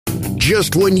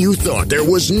just when you thought there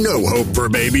was no hope for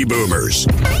baby boomers.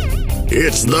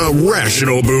 It's the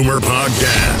Rational Boomer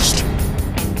Podcast.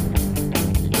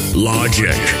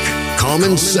 Logic,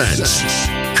 common sense,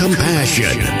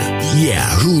 compassion. Yeah,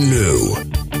 who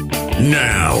knew?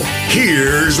 Now,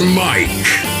 here's Mike.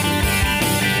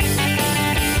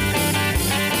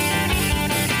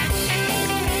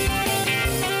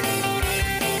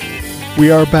 We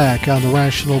are back on the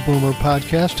Rational Boomer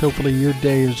Podcast. Hopefully your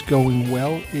day is going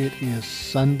well. It is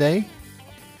Sunday.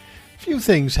 A few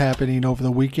things happening over the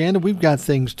weekend, and we've got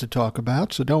things to talk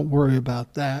about, so don't worry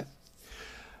about that.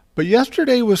 But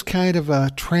yesterday was kind of a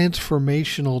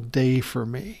transformational day for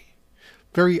me.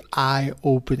 Very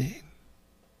eye-opening.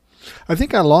 I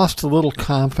think I lost a little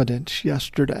confidence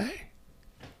yesterday.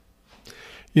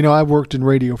 You know, I've worked in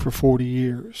radio for 40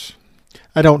 years.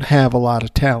 I don't have a lot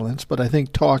of talents, but I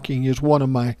think talking is one of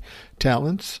my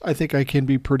talents. I think I can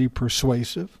be pretty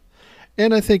persuasive,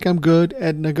 and I think I'm good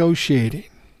at negotiating.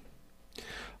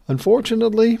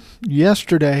 Unfortunately,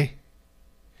 yesterday,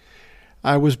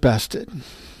 I was bested,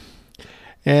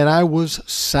 and I was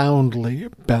soundly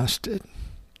bested,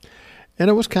 and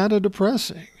it was kind of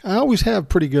depressing. I always have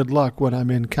pretty good luck when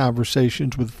I'm in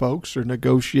conversations with folks or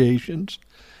negotiations,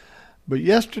 but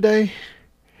yesterday,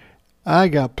 I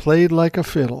got played like a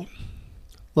fiddle.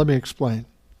 Let me explain.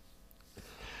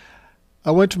 I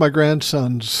went to my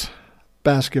grandson's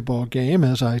basketball game,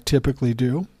 as I typically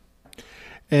do.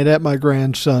 And at my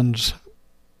grandson's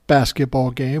basketball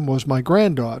game was my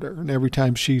granddaughter. And every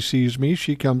time she sees me,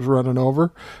 she comes running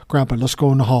over. Grandpa, let's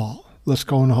go in the hall. Let's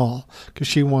go in the hall. Because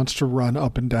she wants to run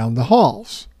up and down the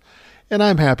halls. And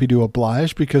I'm happy to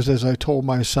oblige because, as I told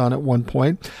my son at one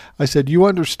point, I said, you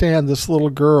understand this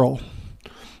little girl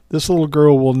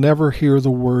will never hear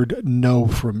the word no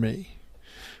from me.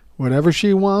 Whatever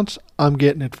she wants, I'm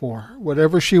getting it for her.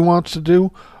 Whatever she wants to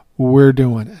do, we're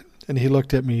doing it. And he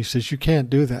looked at me, he says, you can't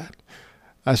do that.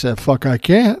 I said, fuck, I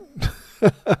can't.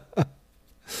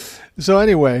 So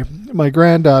anyway, my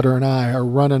granddaughter and I are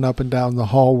running up and down the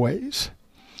hallways.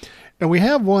 And we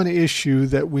have one issue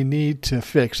that we need to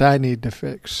fix. I need to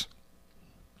fix.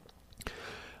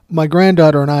 My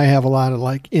granddaughter and I have a lot of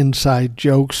like inside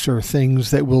jokes or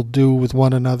things that we'll do with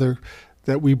one another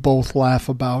that we both laugh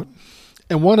about.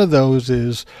 And one of those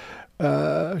is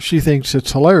she thinks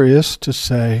it's hilarious to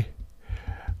say,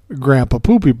 Grandpa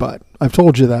Poopy Butt. I've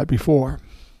told you that before.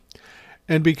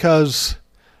 And because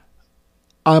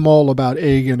I'm all about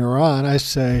egging her on, I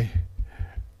say,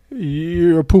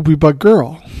 you're a poopy butt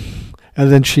girl. And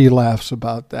then she laughs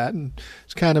about that. And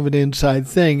it's kind of an inside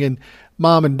thing. And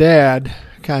Mom and Dad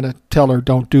kind of tell her,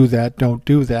 don't do that, don't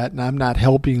do that. And I'm not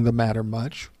helping the matter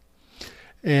much.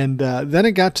 And then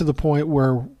it got to the point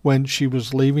where when she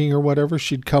was leaving or whatever,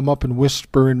 she'd come up and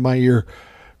whisper in my ear,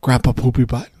 Grandpa Poopy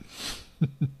Butt.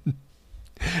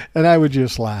 And I would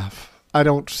just laugh. I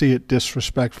don't see it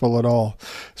disrespectful at all.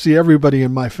 See, everybody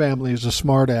in my family is a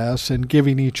smart ass, and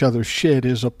giving each other shit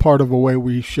is a part of a way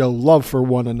we show love for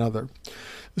one another.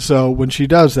 So when she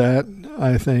does that,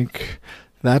 I think,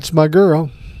 that's my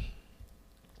girl.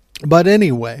 But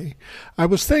anyway, I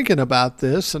was thinking about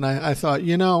this, and I thought,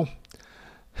 you know,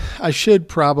 I should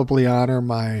probably honor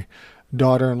my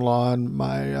daughter-in-law and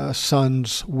my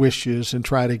son's wishes and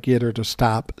try to get her to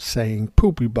stop saying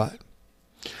poopy butt.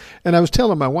 And I was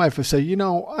telling my wife, I said, you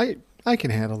know, I can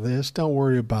handle this. Don't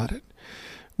worry about it.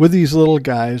 With these little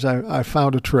guys, I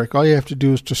found a trick. All you have to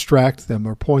do is distract them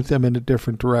or point them in a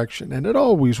different direction, and it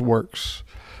always works.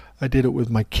 I did it with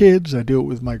my kids. I do it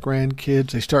with my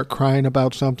grandkids. They start crying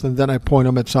about something, then I point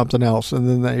them at something else, and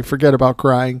then they forget about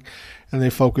crying, and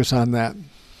they focus on that.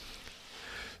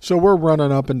 So we're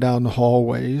running up and down the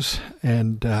hallways,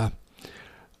 and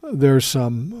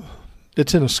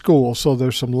it's in a school, so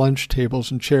there's some lunch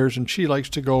tables and chairs, and she likes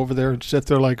to go over there and sit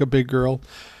there like a big girl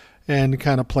and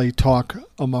kind of play talk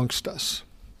amongst us.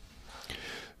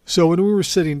 So when we were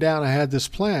sitting down, I had this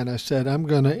plan. I said, I'm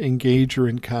going to engage her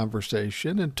in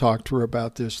conversation and talk to her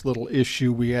about this little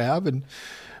issue we have and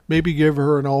maybe give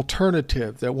her an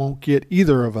alternative that won't get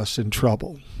either of us in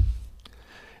trouble.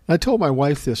 And I told my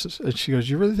wife this, and she goes,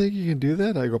 you really think you can do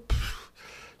that? I go,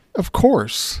 of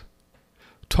course.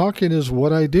 Talking is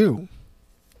what I do.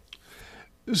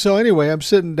 So anyway, I'm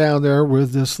sitting down there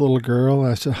with this little girl,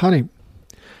 and I said, honey,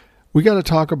 we got to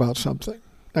talk about something.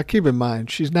 Now, keep in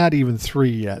mind, she's not even 3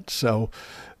 yet, so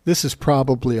this is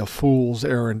probably a fool's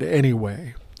errand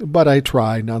anyway. But I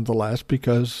try nonetheless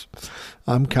because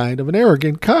I'm kind of an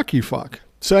arrogant, cocky fuck.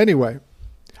 So anyway,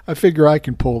 I figure I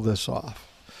can pull this off.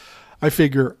 I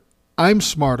figure I'm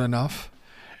smart enough,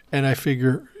 and I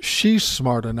figure she's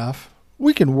smart enough.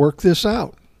 We can work this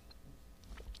out.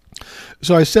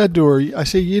 So I said to her, I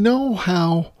say, you know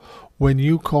how when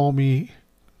you call me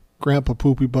Grandpa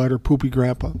Poopy Butt or Poopy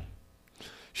Grandpa?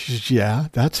 She says, yeah,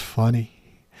 that's funny.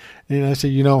 And I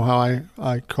said, you know how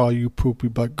I call you Poopy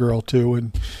Butt Girl too?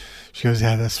 And she goes,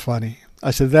 yeah, that's funny.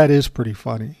 I said, that is pretty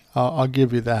funny. I'll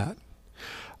give you that.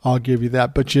 I'll give you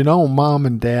that. But you know, Mom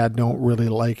and Dad don't really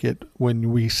like it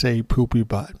when we say Poopy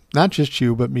Butt. Not just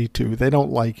you, but me too. They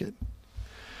don't like it.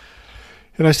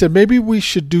 And I said, maybe we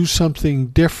should do something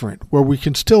different where we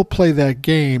can still play that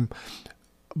game,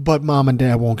 but Mom and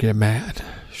Dad won't get mad.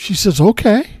 She says,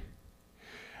 okay.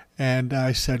 And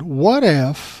I said, what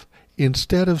if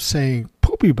instead of saying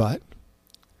Poopy Butt,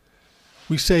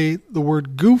 we say the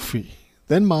word Goofy?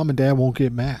 Then Mom and Dad won't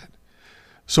get mad.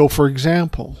 So, for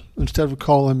example, instead of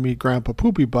calling me Grandpa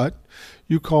Poopy Butt,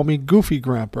 you call me Goofy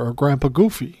Grandpa or Grandpa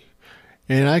Goofy.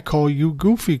 And I call you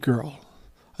Goofy Girl.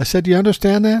 I said, do you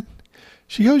understand that?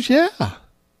 She goes, yeah.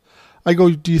 I go,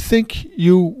 do you think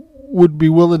you would be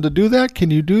willing to do that?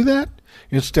 Can you do that?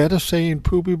 Instead of saying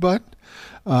Poopy Butt,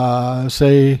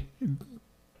 say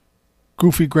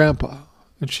Goofy Grandpa.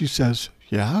 And she says,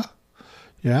 yeah,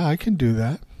 I can do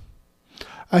that.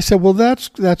 I said, well,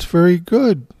 that's very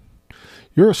good.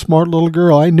 You're a smart little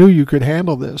girl. I knew you could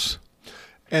handle this.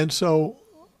 And so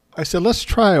I said, let's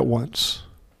try it once.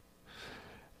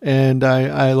 And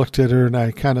I looked at her and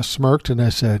I kind of smirked and I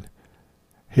said,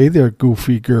 hey there,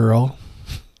 Goofy Girl.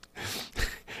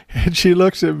 And she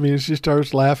looks at me and she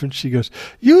starts laughing. She goes,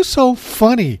 you so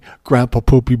funny, Grandpa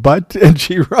Poopy Butt. And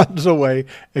she runs away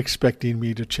expecting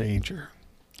me to change her.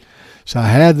 So I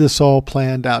had this all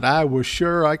planned out. I was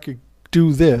sure I could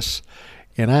do this.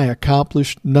 And I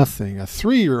accomplished nothing. A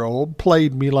 3-year-old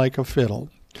played me like a fiddle.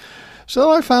 So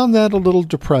I found that a little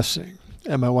depressing.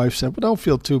 And my wife said, well, don't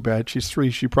feel too bad. She's 3.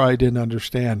 She probably didn't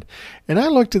understand. And I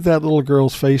looked at that little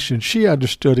girl's face, and she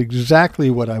understood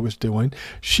exactly what I was doing.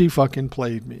 She fucking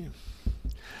played me.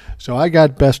 So I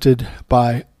got bested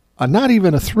by not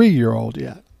even a 3-year-old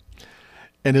yet.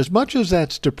 And as much as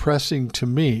that's depressing to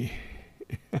me,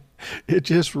 it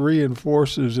just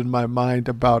reinforces in my mind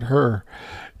about her.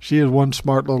 She is one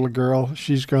smart little girl.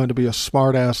 She's going to be a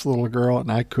smart-ass little girl,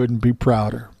 and I couldn't be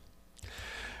prouder.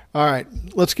 All right,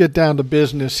 let's get down to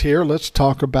business here. Let's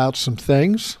talk about some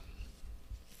things.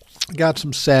 Got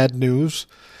some sad news.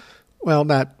 Well,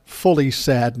 not fully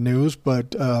sad news,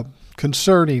 but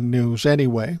concerning news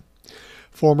anyway.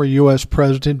 Former U.S.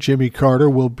 President Jimmy Carter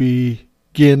will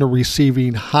begin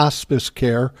receiving hospice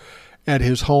care at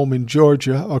his home in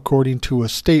Georgia, according to a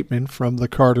statement from the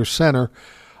Carter Center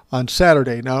on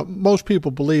Saturday. Now, most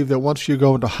people believe that once you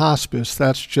go into hospice,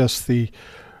 that's just the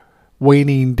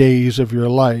waning days of your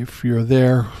life. You're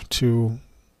there to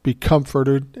be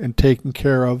comforted and taken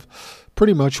care of,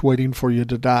 pretty much waiting for you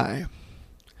to die.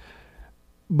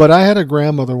 But I had a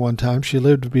grandmother one time. She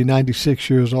lived to be 96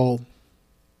 years old.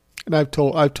 And I've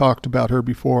talked about her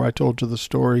before. I told you the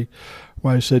story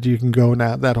where I said you can go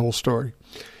now, that whole story.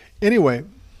 Anyway,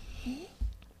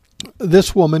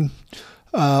 this woman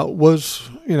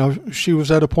she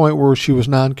was at a point where she was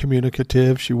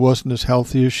non-communicative. She wasn't as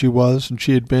healthy as she was, and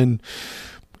she had been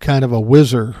kind of a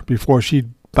whizzer before.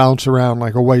 She'd bounce around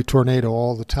like a white tornado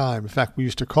all the time. In fact, we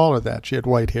used to call her that. She had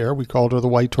white hair. We called her the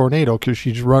white tornado because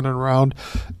she's running around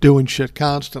doing shit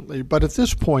constantly. But at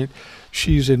this point,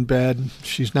 she's in bed.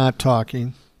 She's not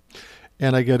talking.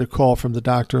 And I get a call from the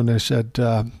doctor, and they said,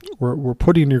 we're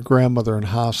putting your grandmother in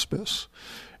hospice.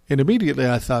 And immediately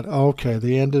I thought, okay,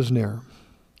 the end is near.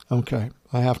 Okay,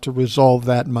 I have to resolve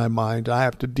that in my mind. I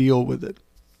have to deal with it.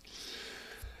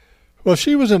 Well,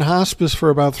 she was in hospice for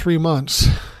about 3 months.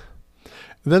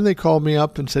 Then they called me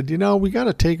up and said, we got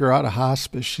to take her out of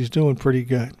hospice. She's doing pretty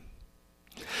good.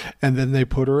 And then they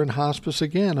put her in hospice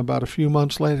again about a few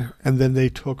months later. And then they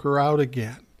took her out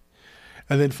again.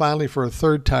 And then finally, for a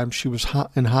third time, she was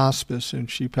in hospice and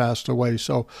she passed away.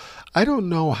 So I don't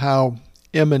know how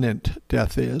imminent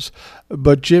death is,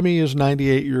 but Jimmy is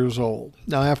 98 years old.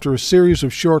 Now, after a series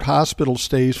of short hospital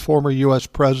stays, former U.S.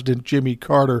 President Jimmy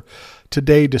Carter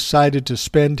today decided to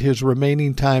spend his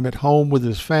remaining time at home with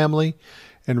his family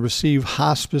and receive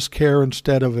hospice care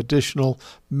instead of additional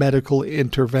medical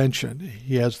intervention.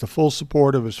 He has the full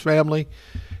support of his family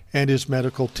and his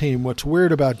medical team. What's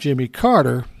weird about Jimmy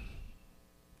Carter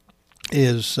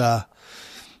is,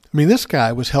 this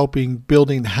guy was helping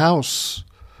building houses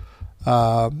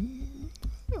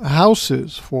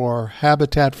for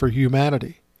Habitat for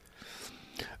Humanity.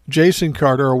 Jason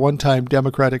Carter, a one-time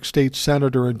Democratic state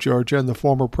senator in Georgia and the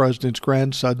former president's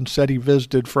grandson, said he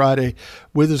visited Friday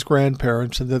with his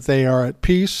grandparents and that they are at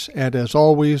peace, and as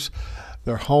always,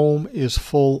 their home is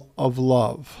full of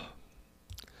love.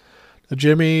 Now,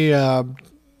 Jimmy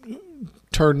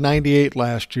turned 98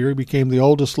 last year. He became the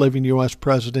oldest living U.S.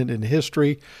 president in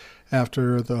history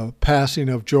after the passing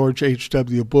of George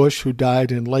H.W. Bush, who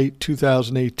died in late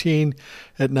 2018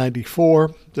 at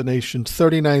 94. The nation's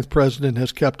 39th president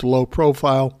has kept a low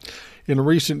profile in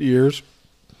recent years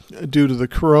due to the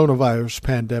coronavirus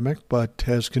pandemic, but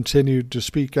has continued to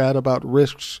speak out about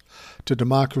risks to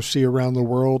democracy around the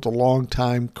world, a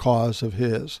long-time cause of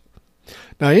his.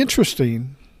 Now,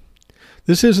 interesting,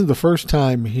 this isn't the first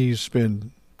time he's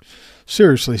been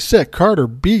seriously sick. Carter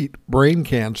beat brain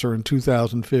cancer in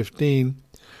 2015,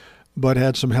 but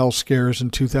had some health scares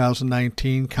in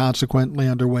 2019, consequently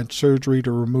underwent surgery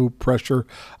to remove pressure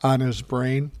on his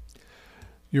brain.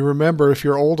 You remember, if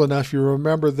you're old enough, you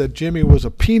remember that Jimmy was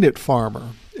a peanut farmer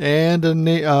and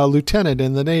a lieutenant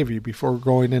in the Navy before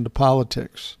going into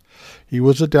politics. He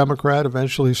was a Democrat,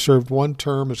 eventually served one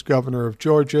term as governor of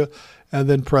Georgia, and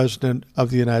then president of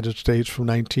the United States from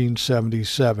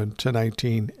 1977 to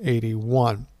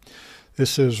 1981.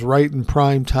 This is right in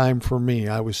prime time for me.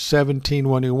 I was 17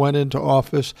 when he went into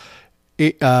office,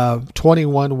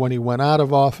 21 when he went out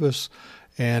of office,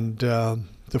 and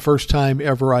the first time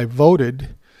ever I voted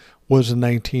was in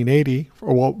 1980,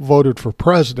 or voted for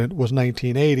president was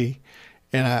 1980,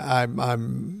 and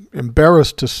I'm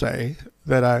embarrassed to say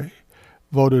that I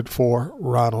voted for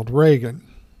Ronald Reagan.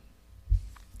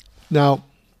 Now,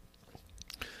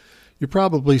 you're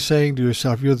probably saying to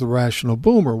yourself, you're the rational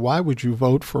boomer. Why would you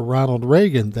vote for Ronald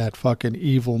Reagan, that fucking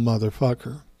evil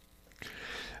motherfucker?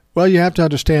 Well, you have to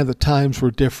understand that times were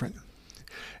different.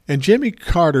 And Jimmy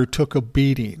Carter took a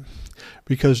beating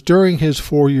because during his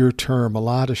 4-year term, a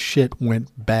lot of shit went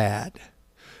bad.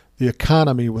 The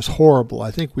economy was horrible.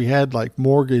 I think we had like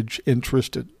mortgage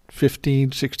interest at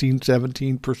 15, 16,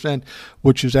 17%,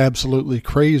 which is absolutely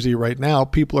crazy right now.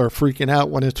 People are freaking out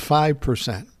when it's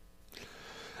 5%.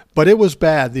 But it was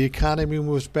bad. The economy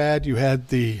was bad. You had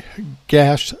the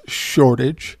gas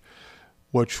shortage,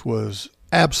 which was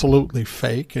absolutely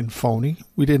fake and phony.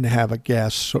 We didn't have a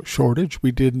gas shortage.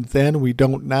 We didn't then. We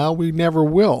don't now. We never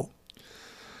will.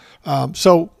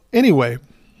 So anyway,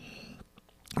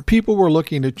 people were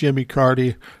looking at Jimmy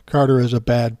Carter as a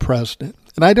bad president.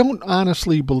 And I don't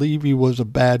honestly believe he was a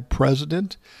bad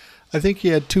president. I think he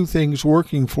had two things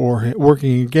working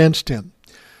against him.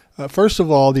 First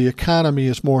of all, the economy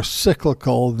is more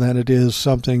cyclical than it is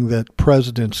something that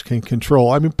presidents can control.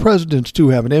 I mean, presidents do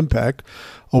have an impact.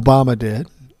 Obama did,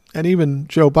 and even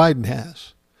Joe Biden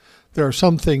has. There are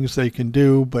some things they can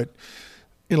do, but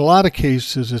in a lot of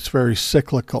cases, it's very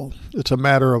cyclical. It's a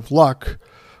matter of luck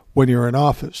when you're in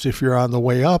office, if you're on the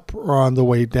way up or on the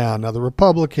way down. Now, the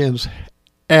Republicans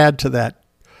add to that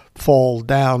fall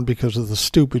down because of the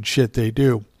stupid shit they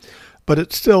do, but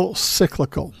it's still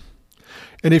cyclical.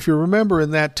 And if you remember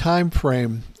in that time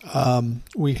frame,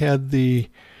 we had the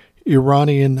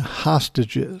Iranian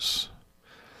hostages.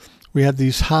 We had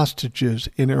these hostages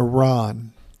in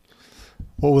Iran.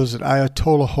 What was it?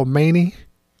 Ayatollah Khomeini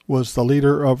was the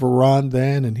leader of Iran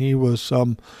then, and he was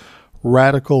some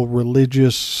radical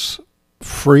religious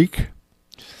freak,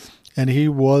 and he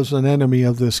was an enemy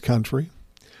of this country.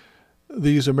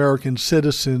 These American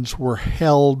citizens were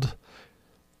held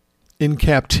in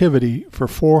captivity for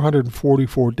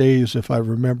 444 days, if I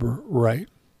remember right.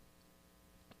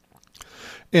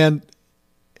 And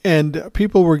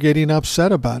people were getting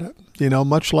upset about it,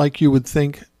 much like you would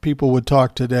think people would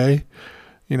talk today.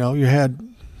 You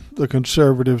had the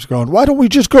conservatives going, why don't we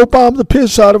just go bomb the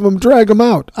piss out of them, drag them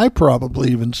out? I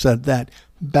probably even said that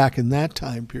back in that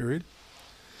time period.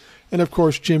 And of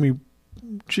course, Jimmy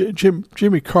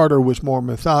Carter was more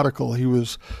methodical. He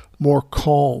was more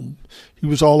calm. He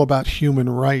was all about human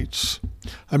rights.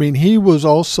 I mean, he was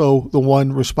also the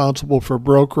one responsible for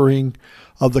brokering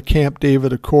of the Camp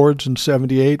David Accords in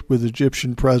 1978 with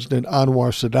Egyptian President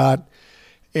Anwar Sadat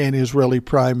and Israeli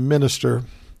Prime Minister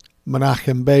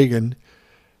Menachem Begin,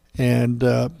 and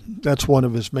that's one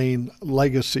of his main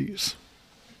legacies.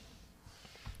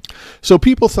 So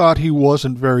people thought he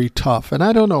wasn't very tough, and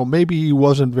I don't know, maybe he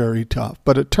wasn't very tough,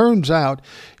 but it turns out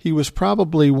he was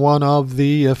probably one of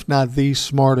the, if not the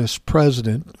smartest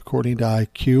president, according to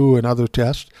IQ and other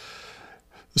tests,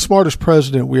 the smartest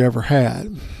president we ever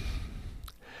had.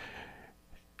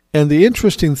 And the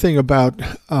interesting thing about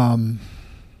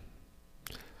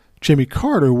Jimmy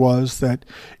Carter was that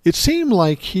it seemed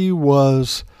like he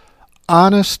was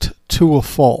honest to a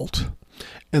fault,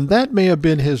 and that may have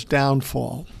been his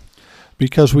downfall,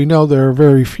 because we know there are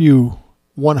very few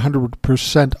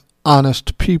 100%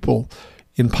 honest people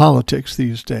in politics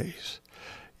these days.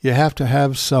 You have to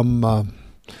have some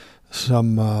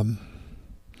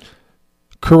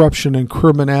corruption and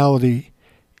criminality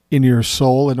in your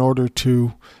soul in order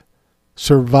to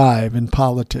survive in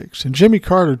politics. And Jimmy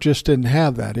Carter just didn't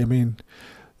have that. I mean,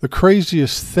 the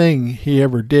craziest thing he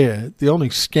ever did, the only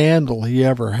scandal he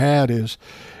ever had is,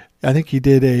 I think he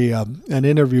did an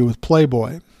interview with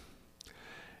Playboy.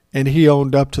 And he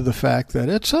owned up to the fact that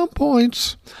at some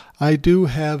points I do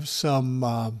have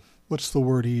some, what's the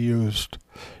word he used?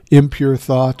 Impure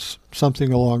thoughts,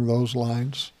 something along those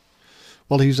lines.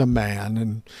 Well, he's a man,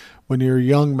 and when you're a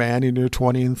young man in your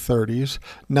 20s and 30s,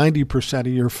 90% of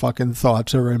your fucking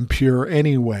thoughts are impure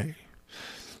anyway.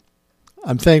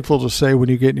 I'm thankful to say when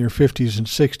you get in your 50s and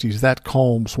 60s, that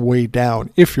calms way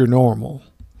down if you're normal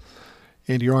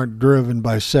and you aren't driven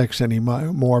by sex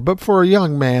anymore. But for a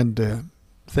young man to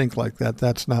think like that,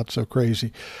 that's not so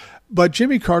crazy. But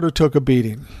Jimmy Carter took a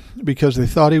beating because they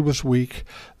thought he was weak.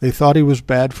 They thought he was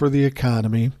bad for the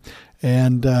economy.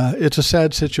 And it's a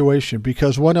sad situation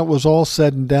because when it was all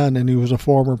said and done and he was a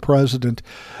former president,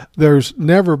 there's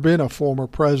never been a former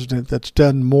president that's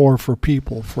done more for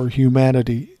people, for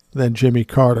humanity, than Jimmy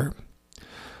Carter.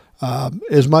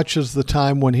 As much as the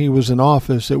time when he was in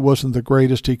office, it wasn't the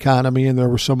greatest economy and there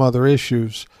were some other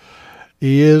issues.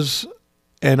 He is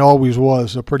and always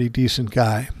was a pretty decent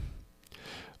guy.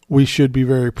 We should be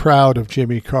very proud of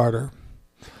Jimmy Carter.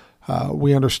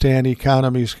 We understand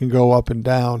economies can go up and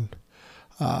down.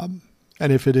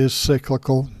 And if it is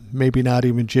cyclical, maybe not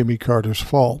even Jimmy Carter's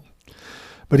fault.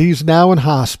 But he's now in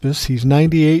hospice. He's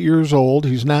 98 years old.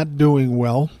 He's not doing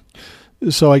well.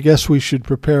 So I guess we should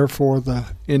prepare for the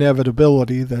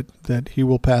inevitability that he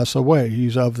will pass away.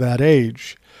 He's of that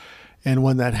age. And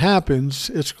when that happens,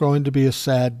 it's going to be a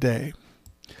sad day.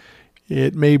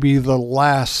 It may be the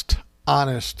last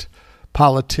honest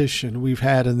politician we've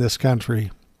had in this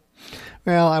country.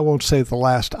 Well, I won't say the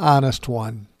last honest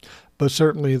one, but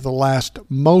certainly the last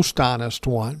most honest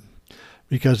one,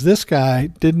 because this guy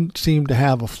didn't seem to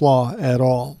have a flaw at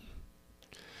all.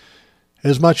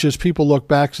 As much as people look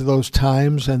back to those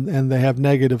times and they have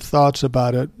negative thoughts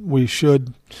about it, we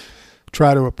should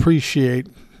try to appreciate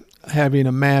having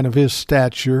a man of his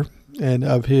stature and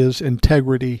of his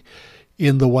integrity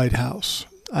in the White House.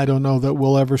 I don't know that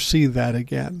we'll ever see that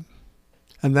again.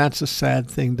 And that's a sad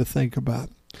thing to think about.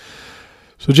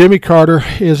 So Jimmy Carter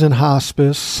is in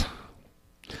hospice.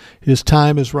 His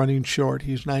time is running short.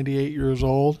 He's 98 years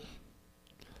old.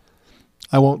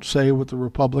 I won't say what the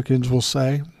Republicans will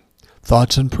say.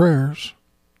 Thoughts and prayers.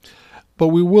 But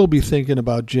we will be thinking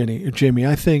about Jimmy.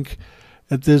 I think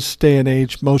at this day and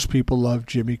age, most people love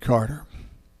Jimmy Carter.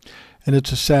 And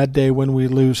it's a sad day when we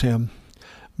lose him.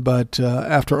 But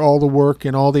after all the work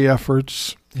and all the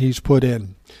efforts he's put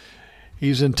in,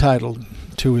 he's entitled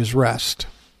to his rest.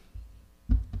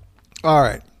 All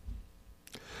right.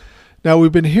 Now,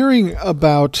 we've been hearing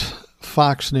about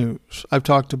Fox News. I've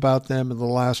talked about them in the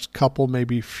last couple,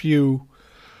 maybe few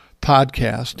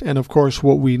podcasts. And, of course,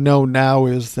 what we know now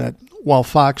is that while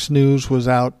Fox News was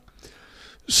out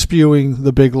spewing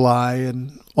the big lie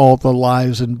and all the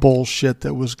lies and bullshit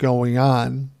that was going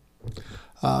on,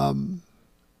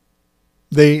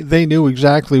 they knew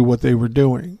exactly what they were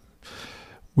doing.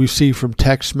 We see from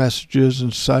text messages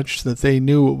and such that they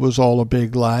knew it was all a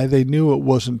big lie. They knew it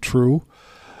wasn't true.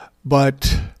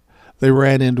 But they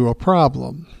ran into a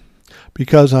problem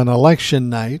because on election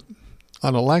night,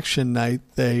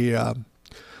 they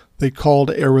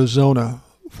called Arizona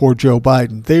for Joe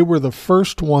Biden. They were the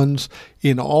first ones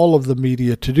in all of the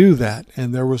media to do that,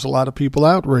 and there was a lot of people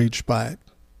outraged by it.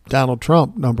 Donald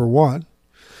Trump, number one.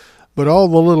 But all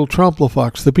the little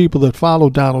Trump-la-fucks, the people that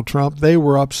followed Donald Trump, they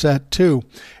were upset too.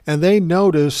 And they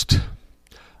noticed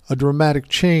a dramatic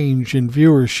change in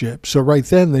viewership. So right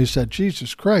then they said,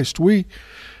 Jesus Christ, this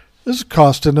is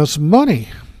costing us money.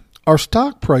 Our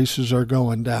stock prices are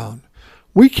going down.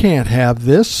 We can't have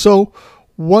this, so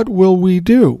what will we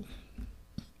do?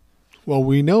 Well,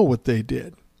 we know what they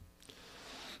did.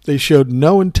 They showed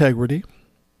no integrity,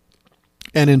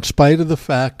 and in spite of the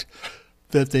fact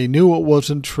that they knew it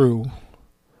wasn't true,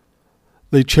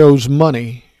 they chose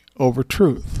money over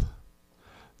truth.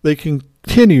 They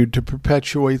continued to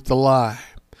perpetuate the lie,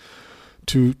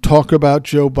 to talk about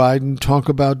Joe Biden, talk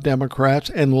about Democrats,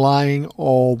 and lying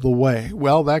all the way.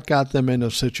 Well, that got them in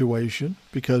a situation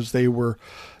because they were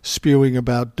spewing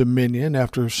about Dominion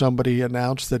after somebody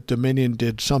announced that Dominion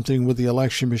did something with the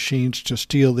election machines to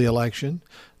steal the election.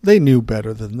 They knew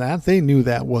better than that. They knew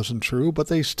that wasn't true, but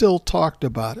they still talked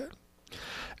about it.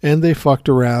 And they fucked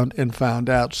around and found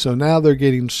out. So now they're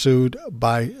getting sued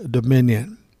by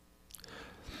Dominion.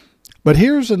 But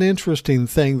here's an interesting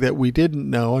thing that we didn't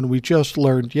know and we just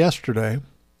learned yesterday.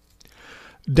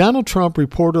 Donald Trump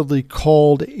reportedly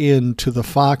called in to the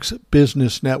Fox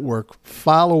Business Network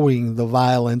following the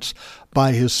violence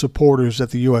by his supporters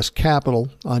at the U.S. Capitol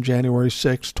on January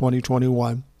 6,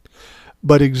 2021.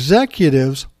 But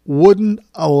executives wouldn't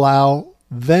allow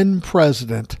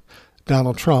then-President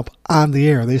Donald Trump on the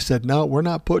air. They said, no, we're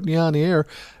not putting you on the air.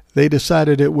 They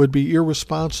decided it would be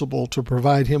irresponsible to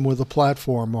provide him with a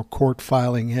platform, a court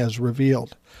filing has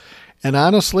revealed. And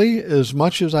honestly, as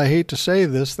much as I hate to say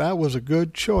this, that was a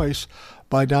good choice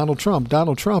by Donald Trump.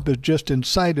 Donald Trump had just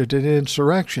incited an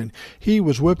insurrection. He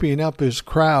was whipping up his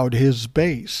crowd, his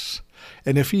base.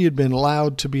 And if he had been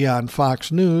allowed to be on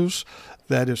Fox News,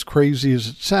 that, as crazy as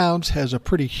it sounds, has a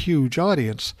pretty huge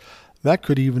audience, that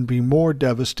could even be more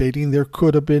devastating. There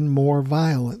could have been more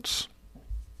violence.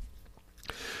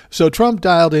 So Trump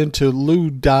dialed into Lou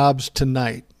Dobbs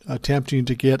tonight, attempting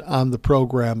to get on the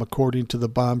program, according to the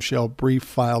bombshell brief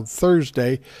filed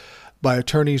Thursday by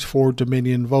attorneys for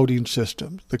Dominion Voting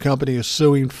Systems. The company is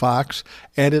suing Fox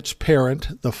and its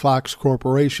parent, the Fox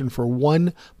Corporation, for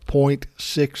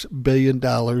 $1.6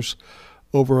 billion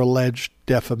over alleged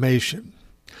defamation.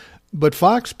 But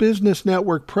Fox Business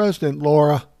Network President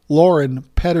Lauren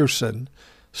Pedersen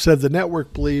said the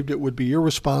network believed it would be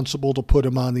irresponsible to put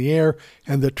him on the air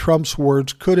and that Trump's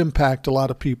words could impact a lot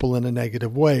of people in a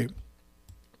negative way.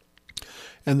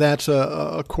 And that's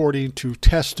according to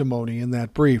testimony in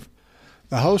that brief.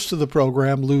 The host of the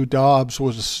program, Lou Dobbs,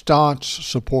 was a staunch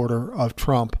supporter of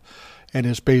Trump and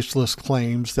his baseless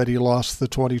claims that he lost the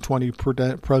 2020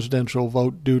 presidential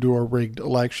vote due to a rigged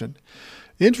election.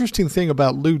 The interesting thing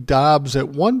about Lou Dobbs, at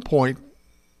one point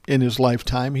in his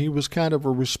lifetime, he was kind of a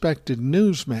respected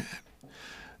newsman.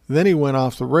 Then he went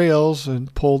off the rails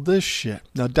and pulled this shit.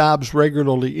 Now, Dobbs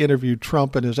regularly interviewed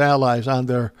Trump and his allies on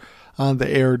the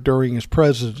air during his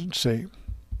presidency.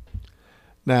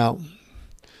 Now,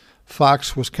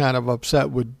 Fox was kind of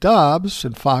upset with Dobbs,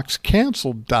 and Fox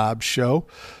canceled Dobbs' show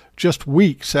just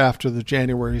weeks after the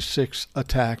January 6th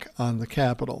attack on the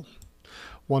Capitol.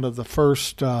 One of the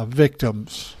first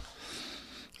victims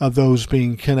of those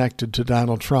being connected to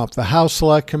Donald Trump. The House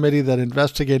Select Committee that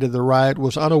investigated the riot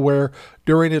was unaware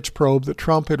during its probe that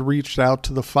Trump had reached out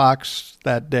to the Fox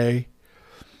that day.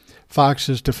 Fox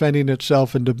is defending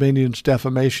itself in Dominion's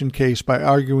defamation case by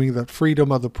arguing that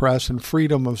freedom of the press and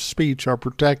freedom of speech are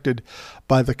protected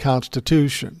by the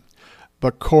Constitution.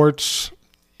 But courts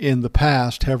in the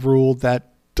past have ruled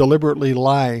that deliberately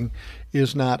lying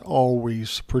is not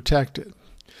always protected.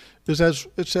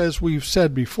 It's as we've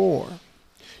said before.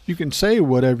 You can say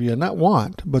whatever you not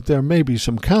want, but there may be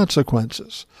some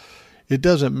consequences. It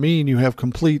doesn't mean you have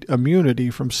complete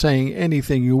immunity from saying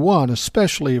anything you want,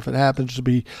 especially if it happens to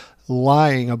be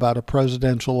lying about a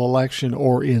presidential election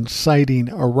or inciting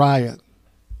a riot.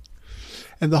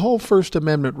 And the whole First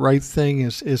Amendment right thing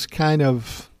is kind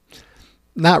of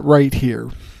not right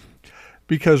here,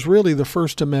 because really the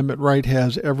First Amendment right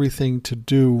has everything to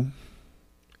do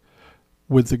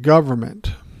with the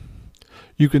government.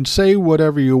 You can say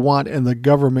whatever you want and the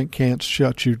government can't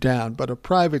shut you down. But a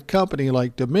private company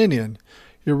like Dominion,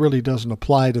 it really doesn't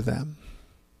apply to them.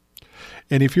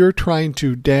 And if you're trying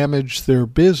to damage their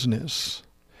business,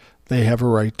 they have a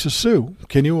right to sue.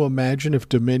 Can you imagine if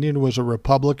Dominion was a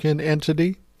Republican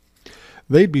entity?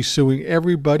 They'd be suing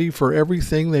everybody for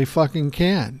everything they fucking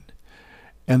can.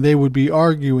 And they would be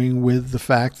arguing with the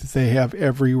fact that they have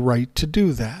every right to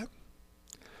do that.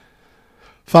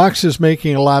 Fox is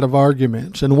making a lot of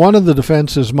arguments, and one of the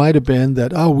defenses might have been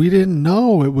that, we didn't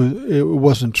know it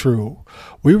wasn't true.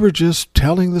 We were just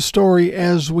telling the story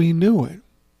as we knew it.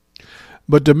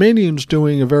 But Dominion's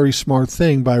doing a very smart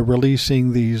thing by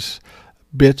releasing these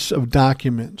bits of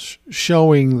documents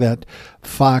showing that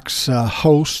Fox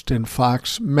host and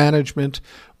Fox management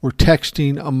were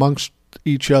texting amongst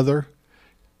each other,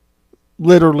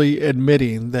 literally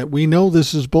admitting that we know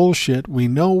this is bullshit. We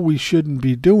know we shouldn't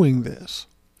be doing this.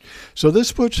 So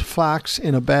this puts Fox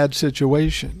in a bad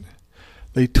situation.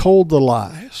 They told the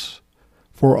lies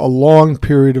for a long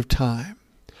period of time.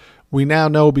 We now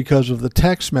know because of the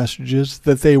text messages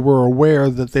that they were aware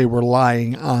that they were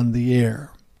lying on the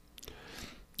air.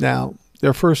 Now,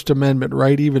 their First Amendment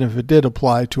right, even if it did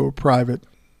apply to a private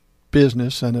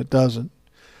business, and it doesn't,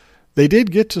 they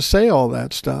did get to say all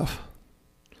that stuff.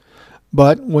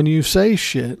 But when you say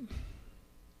shit,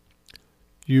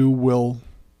 you will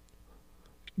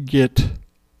get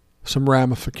some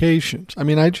ramifications. I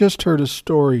mean, I just heard a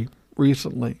story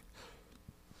recently.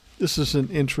 This is an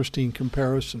interesting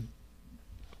comparison.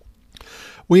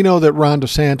 We know that Ron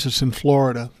DeSantis in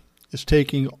Florida is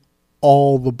taking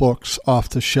all the books off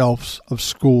the shelves of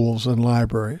schools and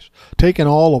libraries, taking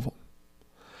all of them.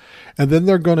 And then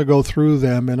they're going to go through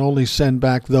them and only send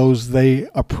back those they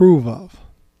approve of,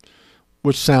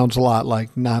 which sounds a lot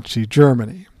like Nazi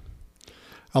Germany.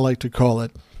 I like to call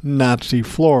it Nazi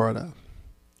Florida,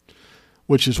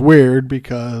 which is weird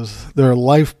because their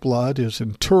lifeblood is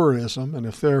in tourism, and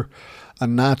if they're a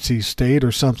Nazi state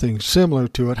or something similar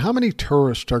to it, how many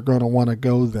tourists are going to want to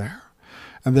go there?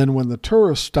 And then when the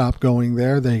tourists stop going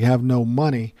there, they have no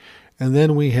money, and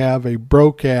then we have a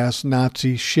broke-ass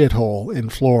Nazi shithole in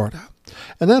Florida.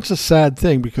 And that's a sad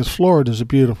thing because Florida is a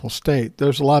beautiful state.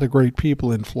 There's a lot of great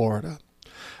people in Florida.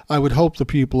 I would hope the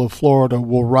people of Florida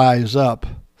will rise up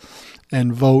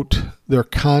and vote their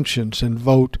conscience and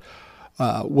vote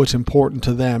what's important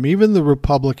to them. Even the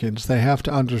Republicans, they have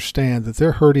to understand that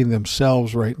they're hurting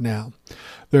themselves right now.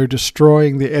 They're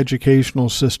destroying the educational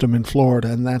system in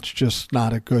Florida, and that's just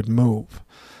not a good move.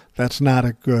 That's not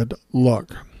a good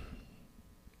look.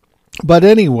 But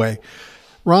anyway,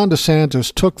 Ron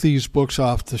DeSantis took these books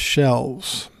off the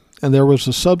shelves, and there was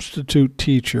a substitute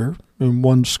teacher in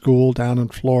one school down in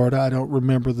Florida. I don't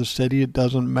remember the city. It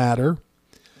doesn't matter.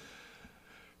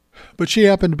 But she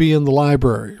happened to be in the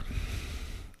library.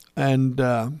 And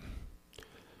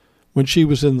when she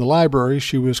was in the library,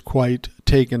 she was quite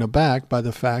taken aback by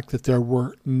the fact that there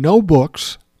were no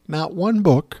books, not one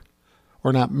book,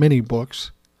 or not many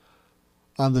books,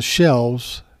 on the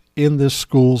shelves in this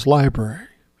school's library.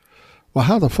 Well,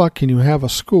 how the fuck can you have a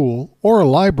school, or a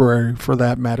library for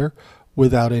that matter,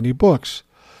 without any books?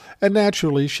 And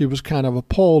naturally, she was kind of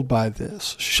appalled by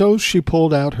this. So she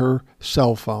pulled out her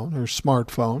cell phone, her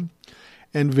smartphone,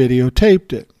 and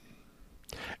videotaped it.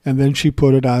 And then she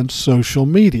put it on social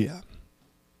media.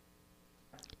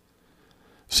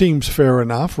 Seems fair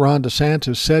enough. Ron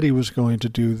DeSantis said he was going to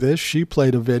do this. She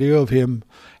played a video of him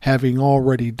having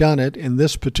already done it in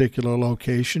this particular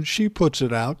location. She puts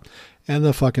it out, and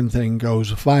the fucking thing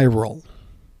goes viral.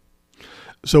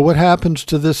 So what happens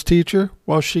to this teacher?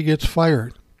 Well, she gets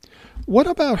fired. What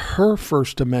about her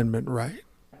First Amendment right?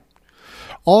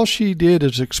 All she did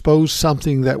is expose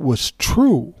something that was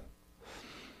true,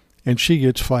 and she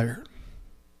gets fired.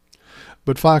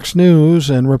 But Fox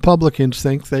News and Republicans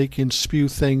think they can spew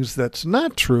things that's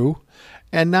not true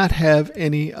and not have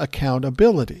any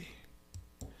accountability.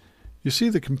 You see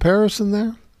the comparison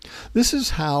there? This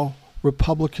is how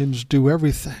Republicans do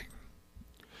everything.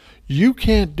 You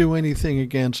can't do anything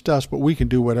against us, but we can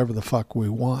do whatever the fuck we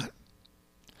want.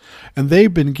 And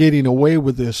they've been getting away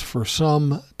with this for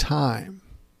some time.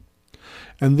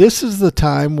 And this is the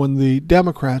time when the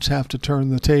Democrats have to turn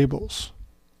the tables.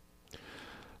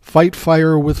 Fight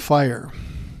fire with fire.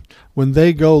 When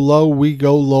they go low, we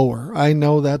go lower. I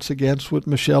know that's against what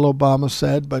Michelle Obama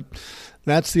said, but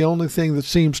that's the only thing that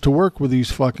seems to work with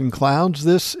these fucking clowns.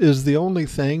 This is the only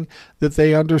thing that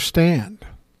they understand.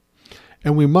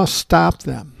 And we must stop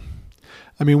them.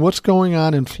 I mean, what's going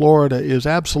on in Florida is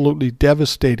absolutely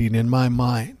devastating in my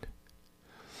mind.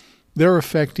 They're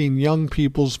affecting young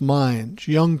people's minds,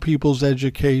 young people's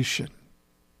education.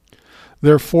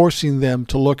 They're forcing them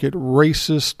to look at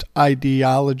racist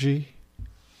ideology,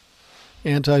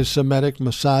 anti-Semitic,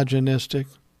 misogynistic,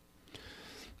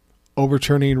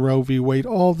 overturning Roe v. Wade,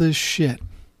 all this shit.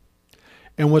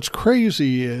 And what's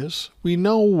crazy is we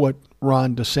know what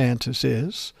Ron DeSantis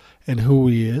is and who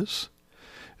he is.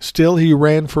 Still, he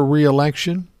ran for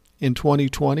re-election in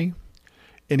 2020,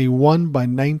 and he won by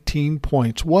 19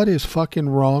 points. What is fucking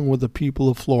wrong with the people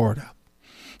of Florida?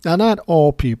 Now, not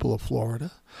all people of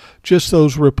Florida, just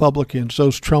those Republicans,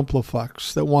 those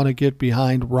Trump-la-fucks that want to get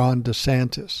behind Ron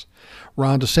DeSantis.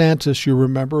 Ron DeSantis, you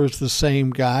remember, is the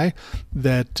same guy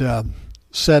that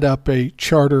set up a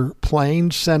charter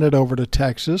plane, sent it over to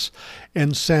Texas,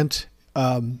 and sent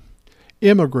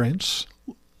immigrants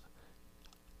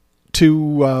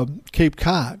to Cape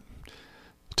Cod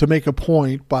to make a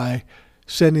point by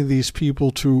sending these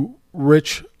people to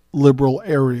rich liberal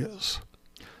areas.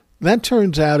 That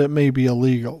turns out it may be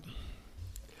illegal.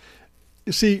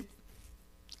 You see,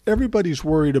 everybody's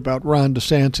worried about Ron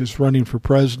DeSantis running for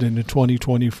president in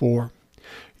 2024.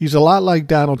 He's a lot like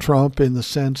Donald Trump in the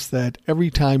sense that every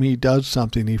time he does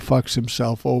something, he fucks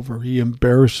himself over. He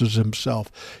embarrasses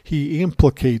himself. He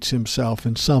implicates himself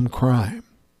in some crime.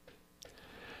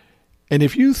 And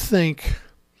if you think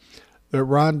that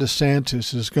Ron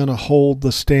DeSantis is going to hold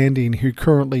the standing he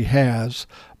currently has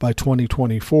by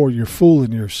 2024, you're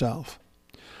fooling yourself.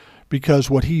 Because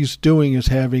what he's doing is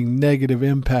having negative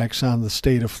impacts on the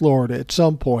state of Florida. At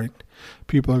some point,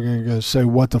 people are going to say,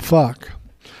 what the fuck?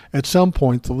 At some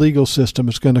point, the legal system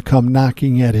is going to come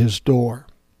knocking at his door.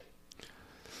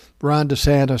 Ron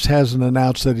DeSantis hasn't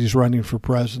announced that he's running for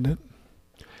president.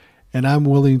 And I'm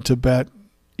willing to bet,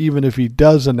 even if he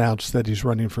does announce that he's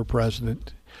running for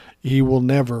president, he will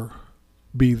never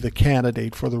be the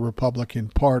candidate for the Republican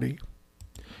Party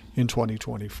in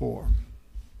 2024.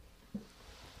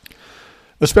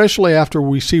 especially after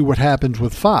we see what happens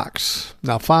with Fox.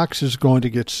 Now, Fox is going to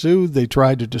get sued. They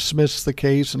tried to dismiss the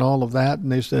case and all of that,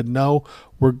 and they said, no,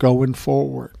 we're going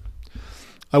forward.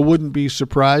 I wouldn't be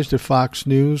surprised if Fox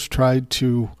News tried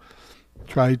to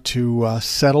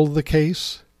settle the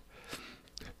case.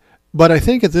 But I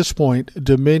think at this point,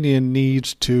 Dominion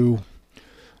needs to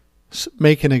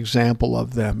make an example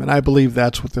of them. And I believe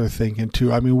that's what they're thinking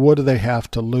too. I mean, what do they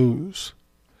have to lose?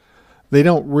 They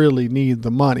don't really need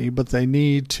the money, but they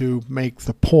need to make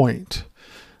the point.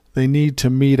 They need to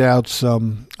mete out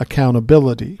some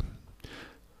accountability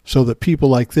so that people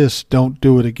like this don't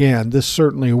do it again. This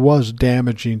certainly was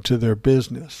damaging to their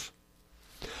business.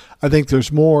 I think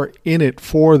there's more in it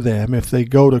for them if they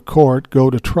go to court, go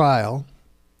to trial,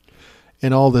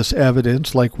 and all this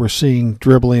evidence, like we're seeing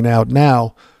dribbling out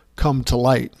now, come to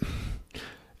light.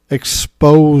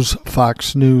 Expose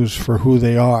Fox News for who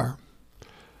they are.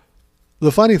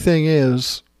 The funny thing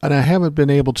is, and I haven't been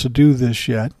able to do this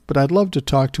yet, but I'd love to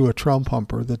talk to a Trump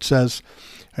humper that says,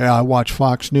 hey, I watch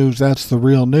Fox News, that's the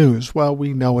real news. Well,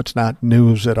 we know it's not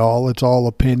news at all. It's all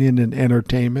opinion and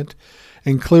entertainment.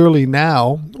 And clearly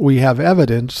now we have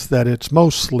evidence that it's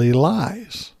mostly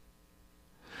lies.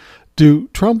 Do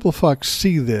Trump-a-fucks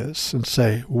see this and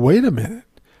say, wait a minute,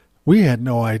 we had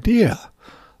no idea.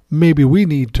 Maybe we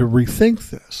need to rethink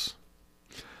this.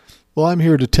 Well, I'm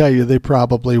here to tell you they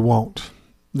probably won't.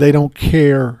 They don't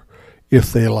care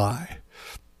if they lie.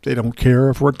 They don't care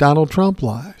if Donald Trump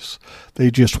lies.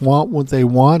 They just want what they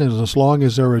want, and as long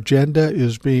as their agenda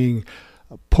is being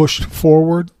pushed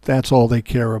forward, that's all they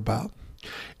care about.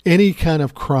 Any kind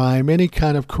of crime, any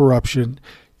kind of corruption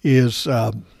is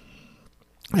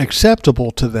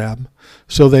acceptable to them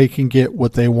so they can get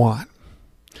what they want.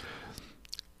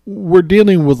 We're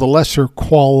dealing with a lesser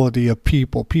quality of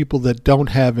people that don't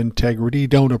have integrity,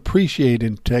 don't appreciate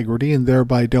integrity, and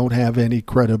thereby don't have any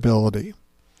credibility.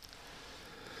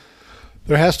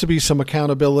 There has to be some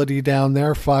accountability down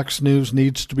there. Fox News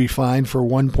needs to be fined for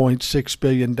 $1.6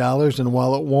 billion, and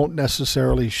while it won't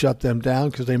necessarily shut them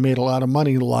down because they made a lot of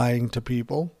money lying to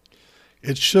people,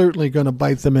 it's certainly going to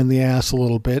bite them in the ass a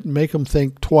little bit and make them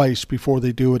think twice before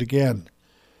they do it again.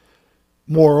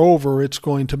 Moreover, it's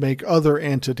going to make other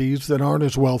entities that aren't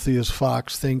as wealthy as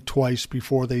Fox think twice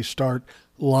before they start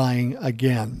lying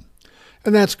again.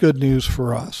 And that's good news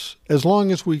for us. As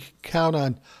long as we count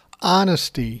on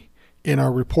honesty in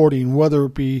our reporting, whether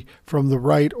it be from the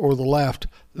right or the left,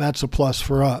 that's a plus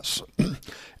for us.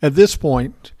 At this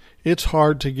point, it's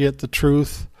hard to get the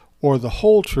truth or the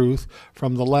whole truth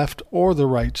from the left or the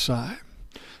right side.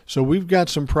 So we've got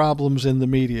some problems in the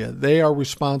media. They are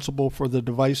responsible for the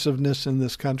divisiveness in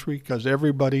this country because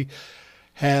everybody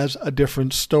has a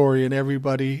different story and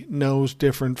everybody knows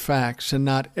different facts, and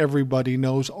not everybody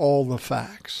knows all the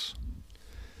facts.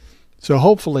 So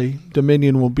hopefully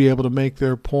Dominion will be able to make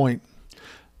their point,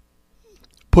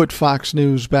 put Fox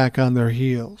News back on their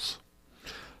heels.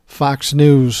 Fox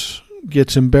News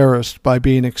gets embarrassed by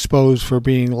being exposed for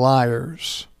being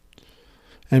liars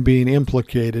and being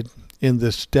implicated in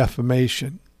this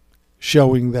defamation,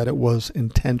 showing that it was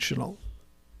intentional.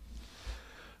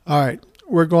 All right,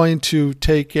 we're going to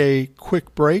take a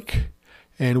quick break,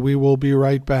 and we will be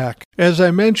right back. As I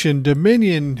mentioned,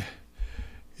 Dominion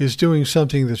is doing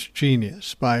something that's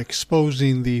genius by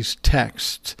exposing these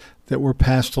texts that were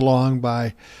passed along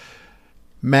by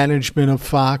management of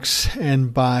Fox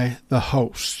and by the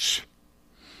hosts.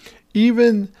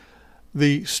 Even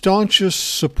the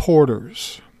staunchest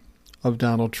supporters of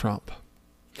Donald Trump,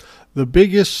 the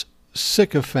biggest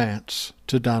sycophants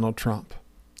to Donald Trump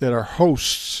that are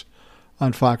hosts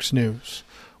on Fox News,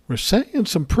 were saying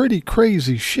some pretty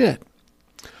crazy shit.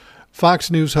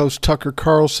 Fox News host Tucker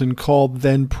Carlson called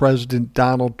then-President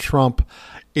Donald Trump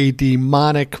a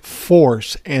demonic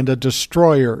force and a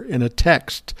destroyer in a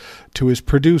text to his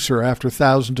producer after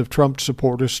thousands of Trump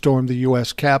supporters stormed the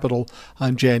U.S. Capitol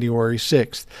on January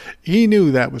 6th. He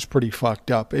knew that was pretty fucked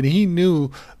up, and he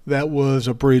knew that was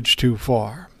a bridge too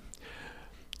far.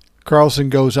 Carlson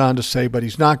goes on to say, but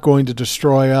he's not going to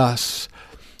destroy us.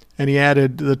 And he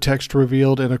added the text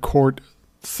revealed in a court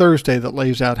Thursday that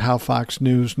lays out how Fox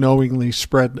News knowingly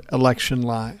spread election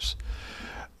lies.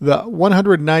 The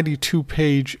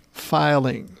 192-page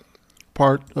filing,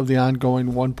 part of the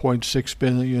ongoing $1.6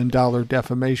 billion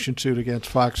defamation suit against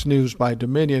Fox News by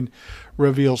Dominion,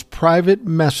 reveals private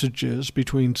messages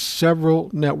between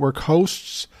several network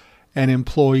hosts and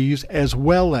employees, as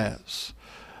well as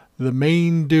the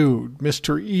main dude,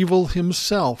 Mr. Evil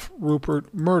himself,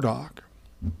 Rupert Murdoch.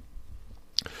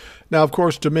 Now, of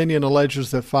course, Dominion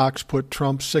alleges that Fox put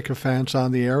Trump's sycophants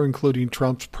on the air, including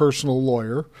Trump's personal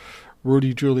lawyer,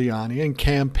 Rudy Giuliani, and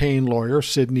campaign lawyer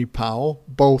Sidney Powell,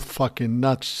 both fucking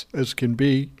nuts as can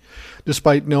be,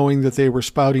 despite knowing that they were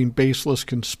spouting baseless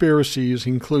conspiracies,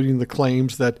 including the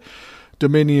claims that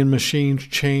Dominion machines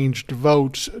changed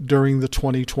votes during the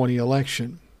 2020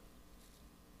 election.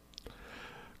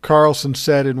 Carlson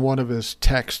said in one of his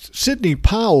texts, Sidney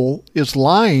Powell is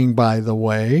lying, by the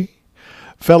way.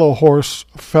 Fellow host,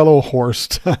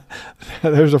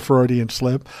 there's a Freudian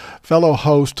slip, fellow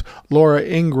host Laura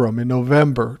Ingraham in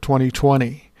November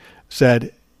 2020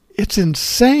 said, it's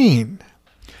insane.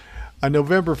 On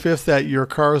November 5th that year,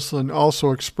 Carlson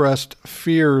also expressed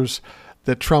fears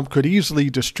that Trump could easily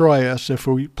destroy us if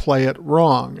we play it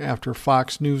wrong after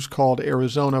Fox News called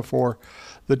Arizona for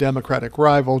the Democratic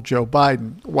rival, Joe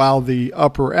Biden, while the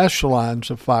upper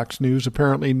echelons of Fox News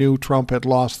apparently knew Trump had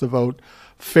lost the vote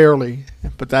fairly.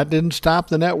 But that didn't stop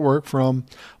the network from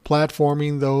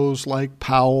platforming those like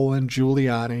Powell and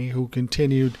Giuliani, who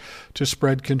continued to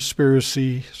spread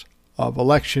conspiracies of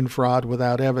election fraud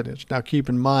without evidence. Now, keep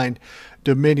in mind,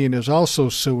 Dominion is also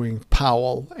suing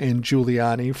Powell and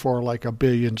Giuliani for like $1.6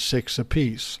 billion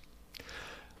apiece.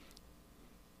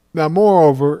 Now,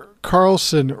 moreover,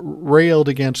 Carlson railed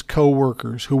against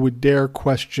co-workers who would dare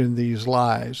question these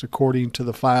lies, according to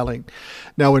the filing.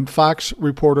 Now, when Fox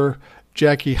reporter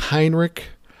Jackie Heinrich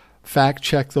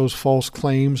fact-checked those false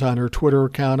claims on her Twitter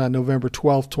account on November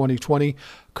 12, 2020,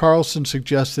 Carlson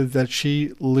suggested that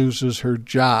she loses her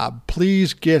job.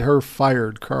 Please get her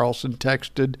fired, Carlson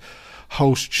texted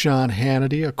host Sean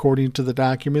Hannity, according to the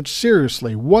document.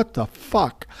 Seriously, what the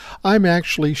fuck? I'm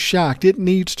actually shocked. It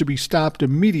needs to be stopped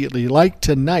immediately, like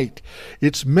tonight.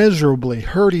 It's miserably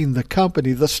hurting the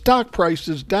company. The stock price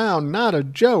is down, not a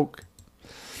joke.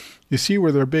 You see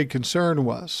where their big concern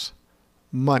was?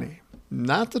 Money.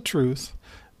 Not the truth,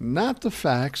 not the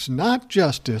facts, not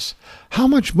justice. How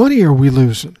much money are we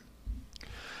losing?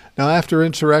 Now, after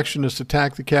insurrectionists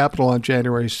attacked the Capitol on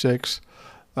January 6th,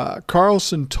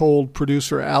 Carlson told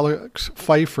producer Alex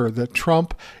Pfeiffer that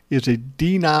Trump is a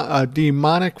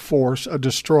demonic force, a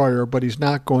destroyer, but he's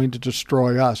not going to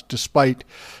destroy us, despite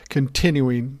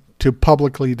continuing to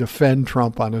publicly defend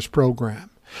Trump on his program.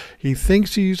 He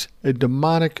thinks he's a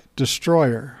demonic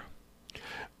destroyer,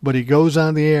 but he goes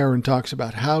on the air and talks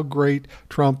about how great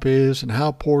Trump is and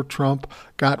how poor Trump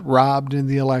got robbed in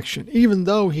the election, even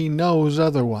though he knows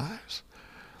otherwise.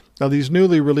 Now, these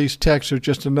newly released texts are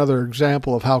just another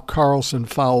example of how Carlson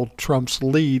followed Trump's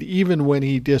lead, even when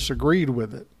he disagreed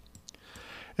with it.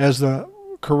 As the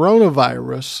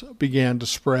coronavirus began to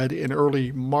spread in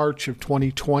early March of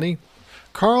 2020,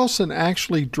 Carlson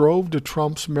actually drove to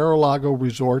Trump's Mar-a-Lago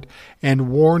resort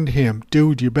and warned him,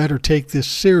 dude, you better take this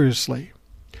seriously.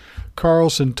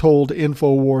 Carlson told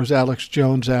InfoWars' Alex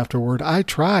Jones afterward, I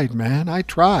tried, man, I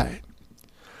tried.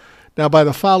 Now, by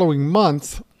the following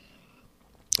month,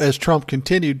 as Trump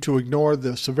continued to ignore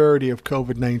the severity of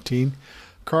COVID-19,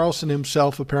 Carlson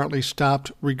himself apparently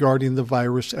stopped regarding the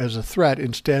virus as a threat,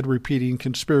 instead repeating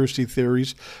conspiracy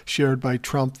theories shared by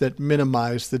Trump that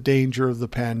minimized the danger of the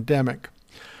pandemic.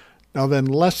 Now then,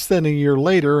 less than a year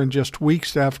later, and just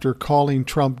weeks after calling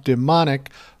Trump demonic,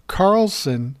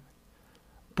 Carlson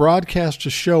broadcast a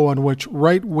show on which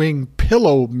right-wing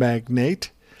pillow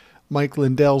magnate Mike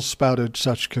Lindell spouted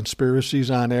such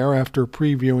conspiracies on air after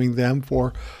previewing them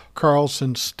for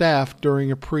Carlson's staff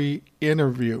during a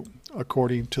pre-interview,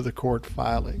 according to the court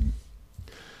filing.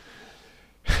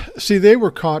 See, they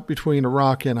were caught between a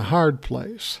rock and a hard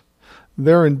place.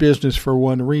 They're in business for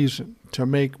one reason, to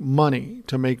make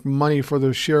money for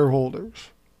their shareholders.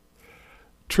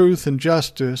 Truth and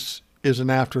justice is an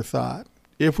afterthought.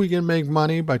 If we can make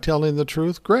money by telling the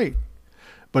truth, great.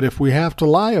 But if we have to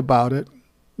lie about it,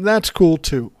 that's cool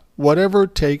too. Whatever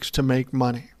it takes to make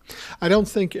money. I don't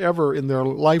think ever in their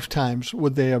lifetimes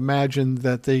would they imagine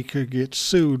that they could get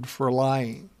sued for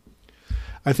lying.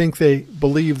 I think they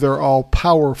believe they're all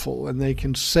powerful and they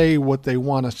can say what they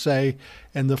want to say,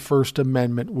 and the First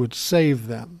Amendment would save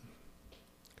them.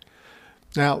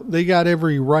 Now, they got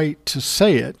every right to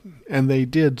say it, and they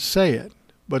did say it.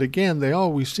 But again, they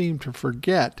always seem to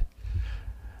forget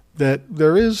that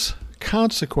there is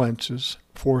consequences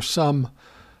for some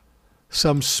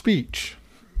speech.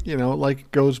 You know, like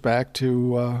it goes back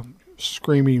to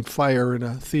screaming fire in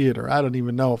a theater. I don't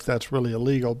even know if that's really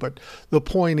illegal, but the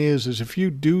point is if you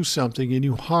do something and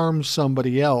you harm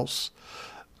somebody else,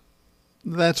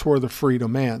 that's where the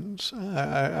freedom ends.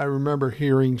 I remember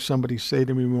hearing somebody say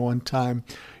to me one time,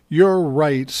 your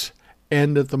rights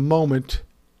end at the moment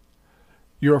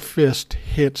your fist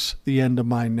hits the end of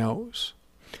my nose.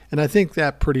 And I think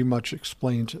that pretty much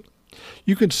explains it.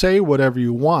 You can say whatever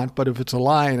you want, but if it's a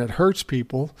lie and it hurts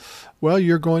people, well,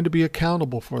 you're going to be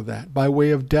accountable for that by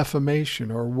way of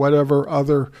defamation or whatever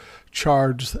other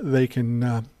charge they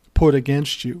can put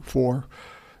against you for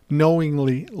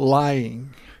knowingly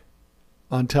lying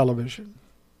on television.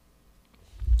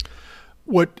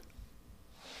 What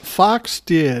Fox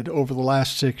did over the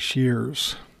last 6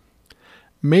 years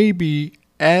may be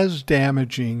as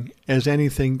damaging as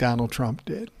anything Donald Trump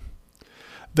did.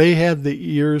 They had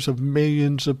the ears of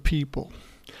millions of people.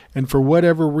 And for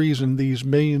whatever reason, these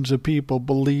millions of people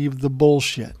believe the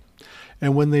bullshit.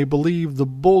 And when they believe the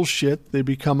bullshit, they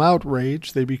become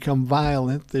outraged, they become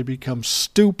violent, they become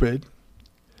stupid.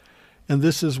 And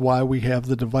this is why we have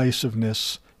the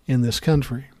divisiveness in this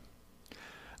country.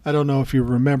 I don't know if you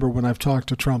remember when I've talked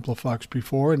to Trump-LaFox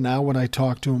before, and now when I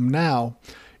talk to him now,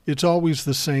 it's always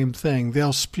the same thing.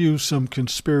 They'll spew some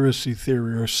conspiracy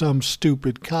theory or some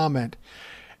stupid comment.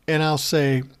 And I'll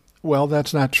say, well,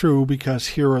 that's not true because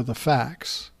here are the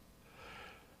facts.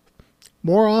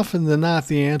 More often than not,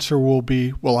 the answer will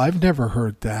be, well, I've never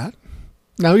heard that.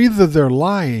 Now, either they're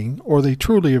lying or they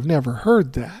truly have never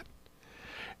heard that.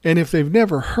 And if they've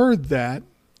never heard that,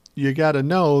 you got to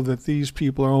know that these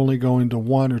people are only going to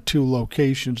 1 or 2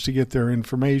 locations to get their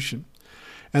information.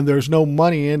 And there's no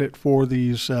money in it for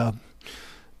these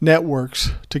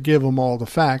networks to give them all the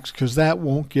facts, because that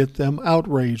won't get them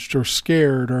outraged or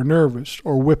scared or nervous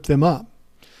or whip them up.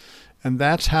 And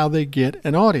that's how they get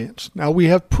an audience. Now, we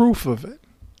have proof of it.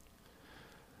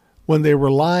 When they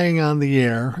were lying on the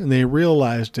air and they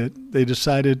realized it, they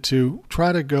decided to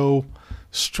try to go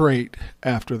straight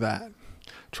after that.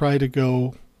 Try to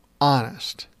go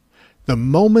honest. The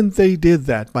moment they did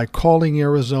that by calling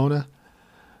Arizona,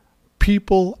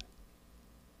 people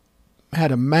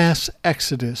had a mass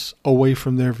exodus away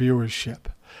from their viewership,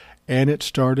 and it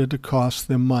started to cost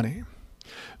them money.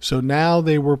 So now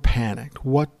they were panicked.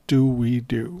 What do we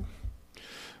do?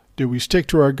 Do we stick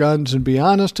to our guns and be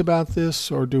honest about this,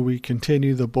 or do we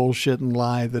continue the bullshit and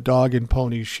lie, the dog and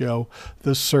pony show,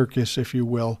 the circus, if you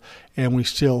will, and we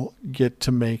still get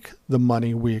to make the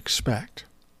money we expect?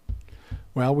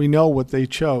 Well, we know what they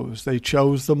chose. They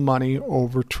chose the money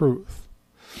over truth.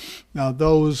 Now,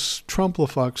 those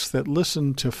Trump-LaFox that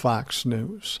listen to Fox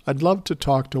News, I'd love to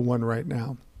talk to one right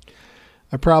now.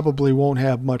 I probably won't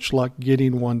have much luck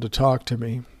getting one to talk to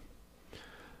me.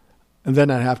 And then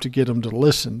I'd have to get them to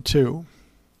listen, too.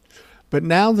 But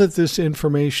now that this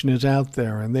information is out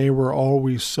there, and they were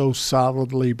always so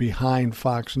solidly behind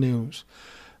Fox News,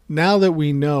 now that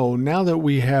we know, now that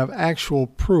we have actual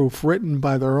proof written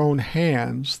by their own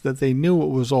hands that they knew it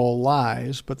was all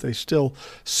lies, but they still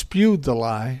spewed the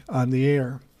lie on the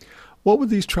air, what would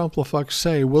these Trump-LaFox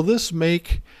say? Will this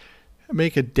make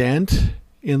a dent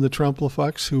in the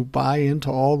Trump-LaFox who buy into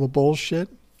all the bullshit?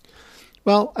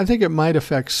 Well, I think it might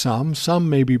affect some. Some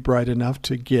may be bright enough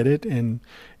to get it and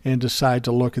decide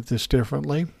to look at this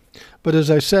differently. But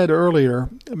as I said earlier,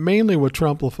 mainly what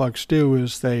Trump-LaFox do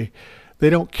is they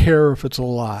don't care if it's a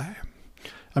lie.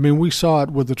 I mean, we saw it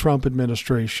with the Trump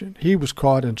administration. He was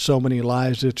caught in so many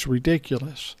lies, it's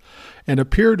ridiculous. And it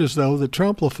appeared as though the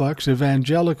Trump-LaFox,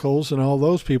 evangelicals, and all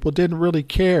those people didn't really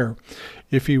care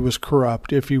if he was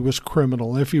corrupt, if he was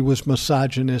criminal, if he was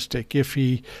misogynistic, if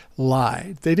he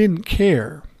lied. They didn't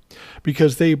care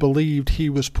because they believed he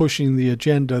was pushing the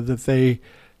agenda that they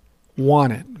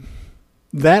wanted.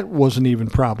 That wasn't even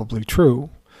probably true.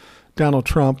 Donald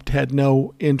Trump had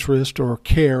no interest or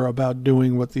care about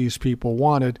doing what these people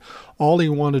wanted. All he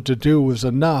wanted to do was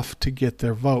enough to get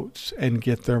their votes and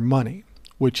get their money,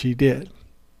 which he did.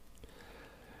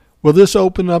 Will this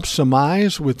open up some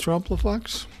eyes with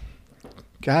Trump-LaFox?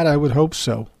 God, I would hope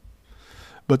so.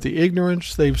 But the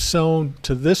ignorance they've sown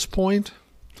to this point,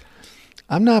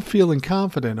 I'm not feeling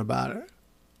confident about it.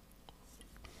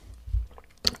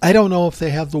 I don't know if they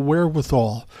have the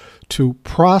wherewithal to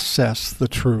process the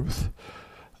truth,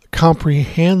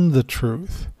 comprehend the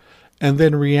truth, and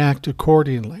then react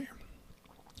accordingly.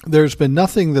 There's been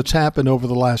nothing that's happened over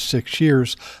the last 6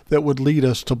 years that would lead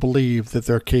us to believe that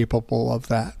they're capable of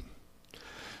that.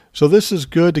 So this is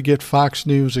good to get Fox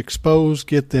News exposed,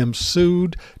 get them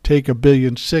sued, take $1.6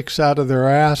 billion out of their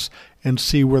ass, and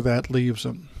see where that leaves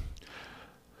them.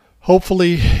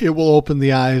 Hopefully, it will open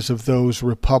the eyes of those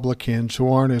Republicans who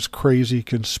aren't as crazy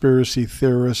conspiracy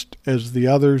theorists as the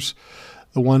others,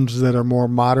 the ones that are more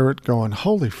moderate, going,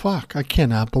 holy fuck, I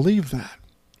cannot believe that.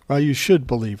 Well, you should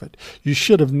believe it. You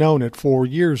should have known it 4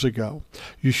 years ago.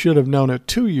 You should have known it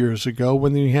 2 years ago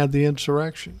when you had the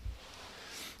insurrection.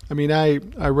 I mean, I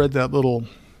read that little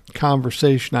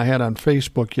conversation I had on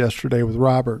Facebook yesterday with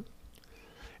Robert,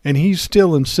 and he's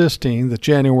still insisting that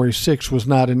January 6th was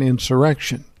not an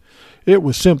insurrection. It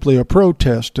was simply a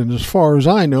protest, and as far as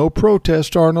I know,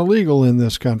 protests aren't illegal in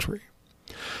this country.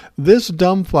 This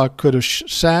dumb fuck could have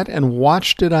sat and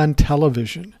watched it on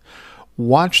television,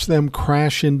 watched them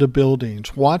crash into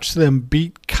buildings, watched them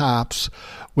beat cops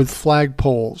with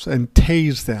flagpoles and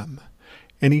tase them.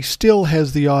 And he still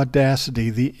has the audacity,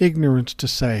 the ignorance to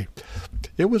say,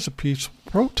 it was a peaceful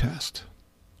protest.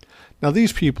 Now,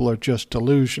 these people are just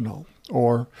delusional,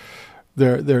 or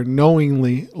they're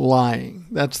knowingly lying.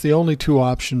 That's the only two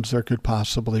options there could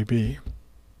possibly be.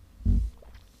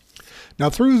 Now,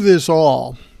 through this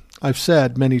all, I've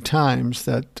said many times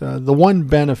that the one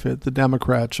benefit the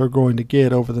Democrats are going to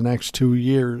get over the next 2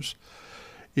 years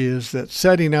is that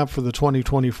setting up for the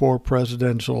 2024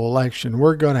 presidential election,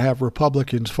 we're going to have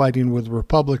Republicans fighting with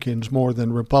Republicans more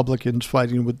than Republicans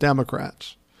fighting with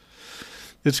Democrats.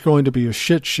 It's going to be a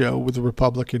shit show with the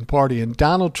Republican Party, and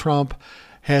Donald Trump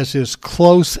has his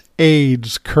close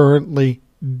aides currently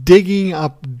digging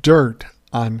up dirt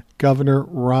on Governor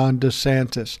Ron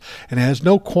DeSantis, and has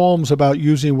no qualms about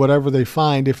using whatever they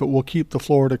find if it will keep the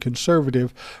Florida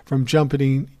conservative from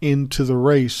jumping into the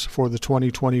race for the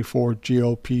 2024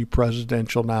 GOP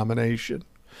presidential nomination.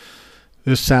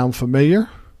 This sound familiar?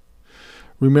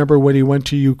 Remember when he went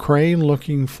to Ukraine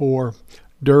looking for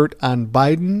dirt on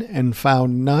Biden and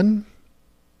found none?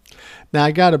 Now,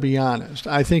 I got to be honest.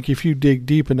 I think if you dig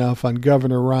deep enough on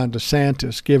Governor Ron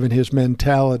DeSantis, given his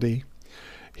mentality,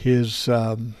 his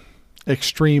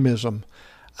extremism,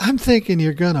 I'm thinking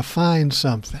you're going to find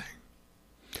something.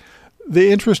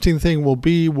 The interesting thing will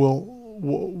be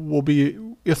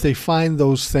if they find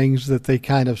those things that they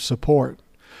kind of support.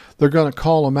 They're going to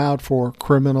call him out for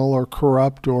criminal or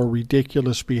corrupt or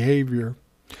ridiculous behavior,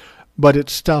 but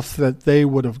it's stuff that they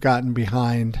would have gotten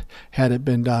behind had it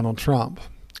been Donald Trump.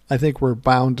 I think we're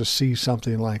bound to see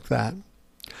something like that.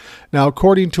 Now,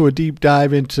 according to a deep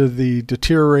dive into the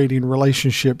deteriorating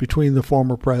relationship between the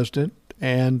former president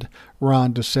and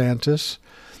Ron DeSantis,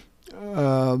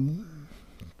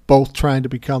 both trying to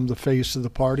become the face of the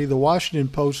party, the Washington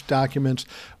Post documents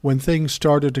when things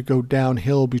started to go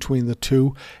downhill between the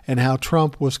two and how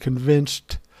Trump was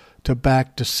convinced to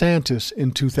back DeSantis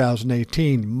in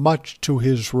 2018, much to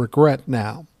his regret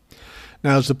now.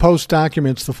 Now, as the Post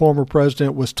documents, the former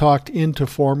president was talked into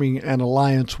forming an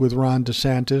alliance with Ron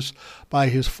DeSantis by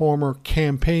his former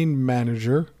campaign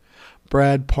manager,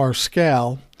 Brad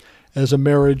Parscale, as a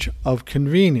marriage of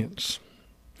convenience.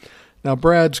 Now,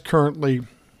 Brad's currently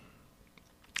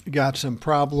got some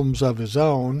problems of his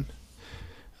own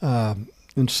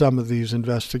in some of these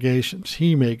investigations.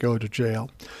 He may go to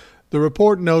jail. The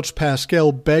report notes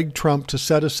Pascal begged Trump to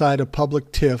set aside a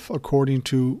public tiff, according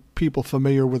to people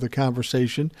familiar with the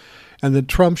conversation, and that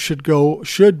Trump should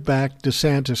back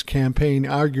DeSantis' campaign,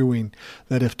 arguing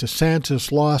that if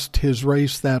DeSantis lost his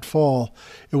race that fall,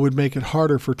 it would make it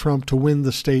harder for Trump to win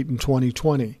the state in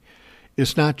 2020.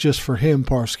 It's not just for him,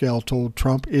 Pascal told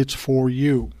Trump, it's for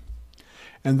you.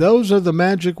 And those are the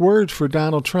magic words for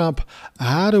Donald Trump.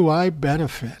 How do I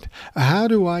benefit? How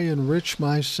do I enrich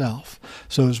myself?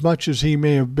 So as much as he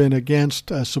may have been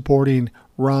against supporting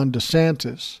Ron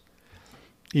DeSantis,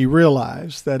 he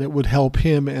realized that it would help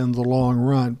him in the long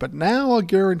run. But now I'll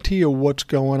guarantee you what's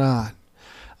going on.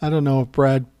 I don't know if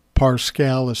Brad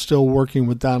Parscale is still working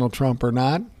with Donald Trump or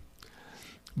not,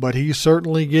 but he's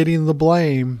certainly getting the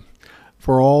blame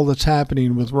for all that's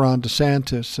happening with Ron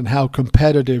DeSantis and how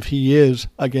competitive he is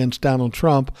against Donald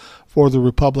Trump for the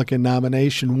Republican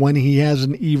nomination when he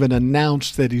hasn't even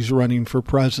announced that he's running for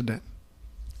president.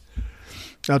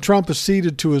 Now, Trump has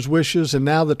ceded to his wishes, and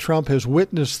now that Trump has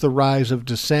witnessed the rise of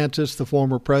DeSantis, the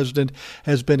former president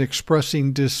has been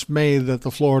expressing dismay that the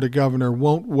Florida governor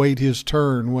won't wait his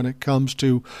turn when it comes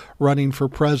to running for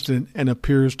president and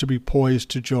appears to be poised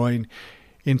to join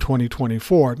in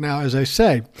 2024. Now, as I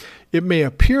say, it may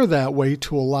appear that way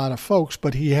to a lot of folks,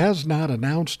 but he has not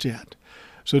announced yet.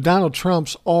 So Donald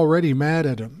Trump's already mad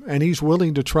at him, and he's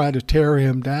willing to try to tear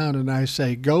him down. And I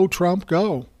say, go, Trump,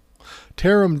 go.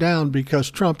 Tear him down, because,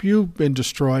 Trump, you've been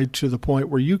destroyed to the point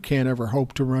where you can't ever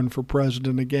hope to run for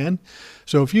president again.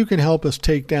 So if you can help us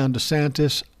take down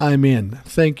DeSantis, I'm in.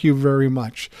 Thank you very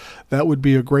much. That would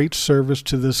be a great service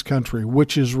to this country,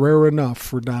 which is rare enough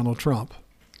for Donald Trump.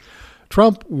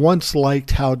 Trump once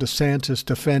liked how DeSantis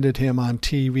defended him on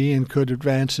TV and could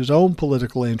advance his own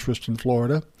political interest in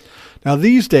Florida. Now,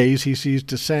 these days, he sees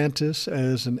DeSantis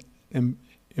as an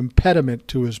impediment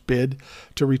to his bid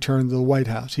to return to the White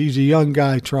House. He's a young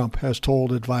guy, Trump has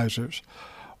told advisors.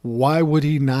 Why would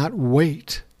he not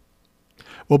wait?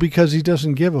 Well, because he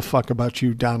doesn't give a fuck about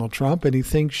you, Donald Trump, and he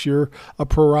thinks you're a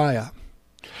pariah.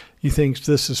 He thinks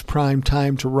this is prime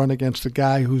time to run against a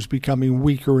guy who's becoming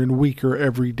weaker and weaker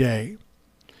every day.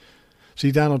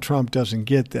 See, Donald Trump doesn't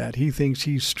get that. He thinks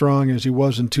he's strong as he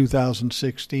was in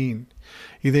 2016.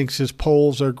 He thinks his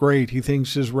polls are great. He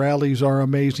thinks his rallies are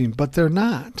amazing, but they're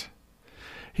not.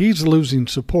 He's losing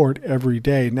support every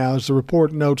day. Now, as the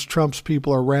report notes, Trump's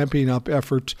people are ramping up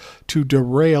efforts to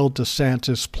derail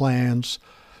DeSantis' plans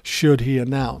should he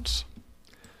announce.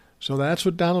 So that's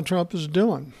what Donald Trump is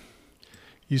doing.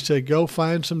 He said, go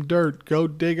find some dirt. Go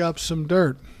dig up some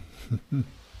dirt.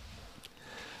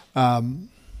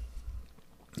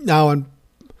 Now,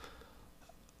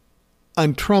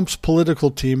 on Trump's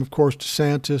political team, of course,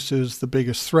 DeSantis is the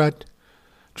biggest threat.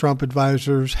 Trump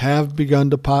advisors have begun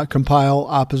to compile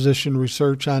opposition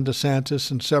research on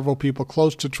DeSantis, and several people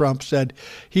close to Trump said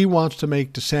he wants to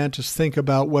make DeSantis think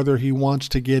about whether he wants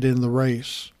to get in the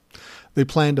race. They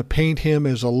plan to paint him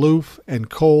as aloof and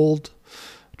cold.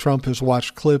 Trump has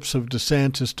watched clips of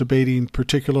DeSantis debating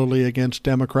particularly against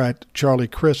Democrat Charlie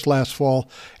Crist last fall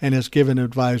and has given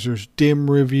advisors dim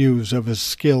reviews of his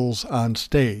skills on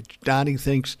stage. Donnie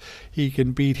thinks he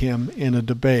can beat him in a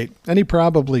debate, and he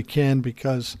probably can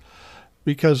because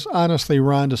honestly,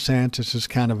 Ron DeSantis is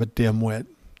kind of a dimwit.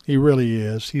 He really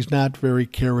is. He's not very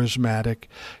charismatic.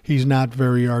 He's not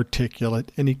very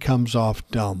articulate, and he comes off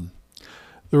dumb.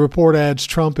 The report adds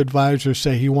Trump advisors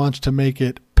say he wants to make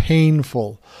it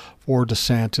painful for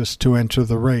DeSantis to enter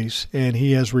the race, and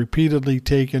he has repeatedly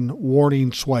taken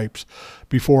warning swipes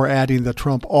before adding that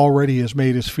Trump already has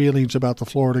made his feelings about the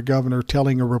Florida governor,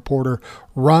 telling a reporter,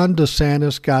 Ron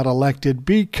DeSantis got elected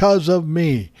because of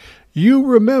me. You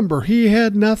remember, he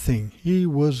had nothing. He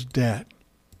was dead.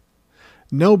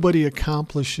 Nobody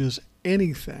accomplishes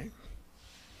anything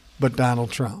but Donald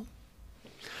Trump,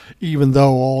 even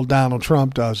though all Donald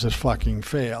Trump does is fucking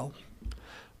fail.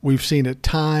 We've seen it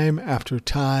time after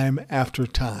time after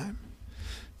time.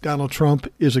 Donald Trump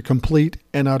is a complete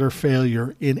and utter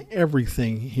failure in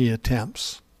everything he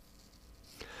attempts.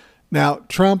 Now,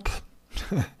 Trump,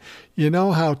 you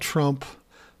know how Trump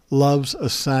loves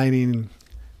assigning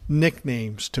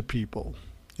nicknames to people,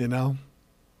 you know?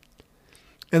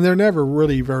 And they're never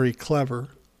really very clever.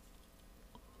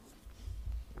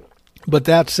 But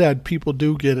that said, people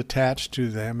do get attached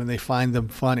to them and they find them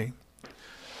funny.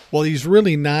 Well, he's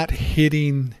really not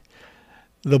hitting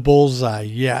the bullseye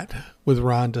yet with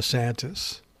Ron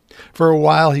DeSantis. For a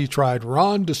while, he tried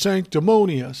Ron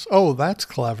DeSanctimonious. Oh, that's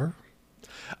clever.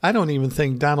 I don't even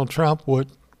think Donald Trump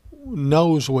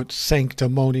knows what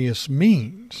sanctimonious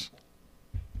means.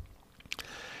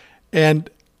 And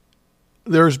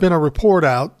there's been a report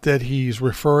out that he's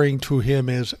referring to him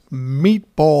as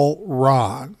Meatball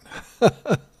Ron.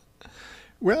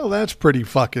 Well, that's pretty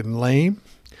fucking lame.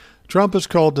 Trump has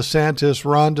called DeSantis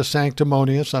Ron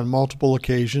DeSanctimonious on multiple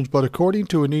occasions, but according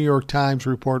to a New York Times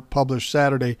report published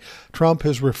Saturday, Trump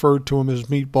has referred to him as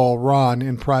Meatball Ron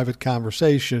in private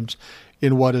conversations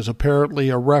in what is apparently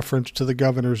a reference to the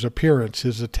governor's appearance,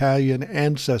 his Italian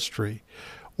ancestry,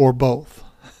 or both.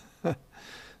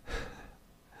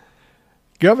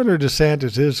 Governor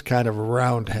DeSantis is kind of a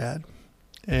roundhead,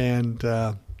 and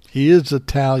he is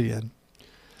Italian,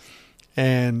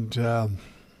 and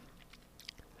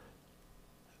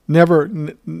never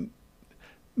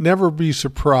be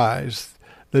surprised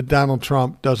that Donald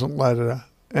Trump doesn't let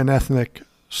an ethnic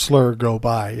slur go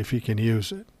by if he can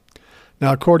use it.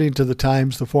 Now, according to the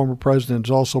Times, the former president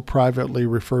has also privately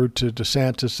referred to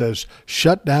DeSantis as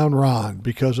Shut Down Ron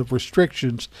because of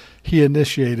restrictions he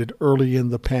initiated early in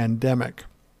the pandemic.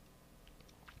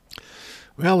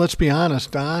 Well, let's be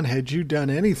honest, Don, had you done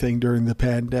anything during the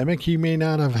pandemic, he may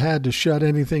not have had to shut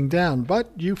anything down, but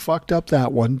you fucked up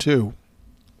that one too.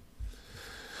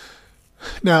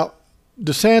 Now,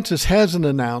 DeSantis hasn't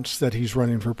announced that he's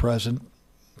running for president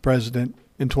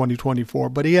in 2024,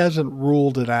 but he hasn't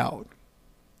ruled it out.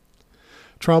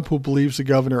 Trump, who believes the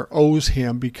governor owes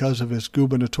him because of his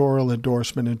gubernatorial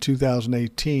endorsement in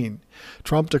 2018.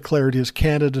 Trump declared his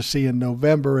candidacy in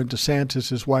November, and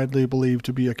DeSantis is widely believed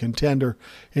to be a contender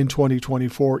in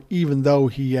 2024, even though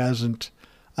he hasn't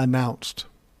announced.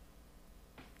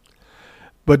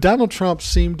 But Donald Trump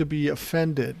seemed to be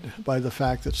offended by the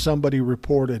fact that somebody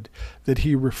reported that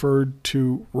he referred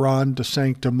to Ron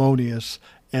DeSanctimonious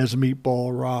as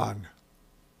Meatball Ron.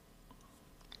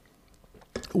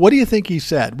 What do you think he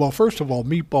said? Well, first of all,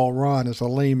 Meatball Ron is a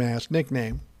lame-ass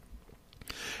nickname.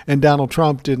 And Donald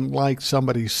Trump didn't like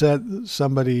somebody said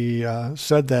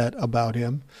that about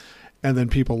him, and then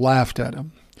people laughed at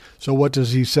him. So what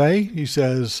does he say? He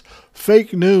says,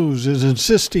 fake news is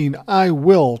insisting I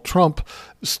will, Trump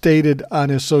stated on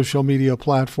his social media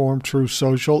platform, Truth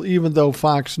Social, even though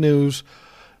Fox News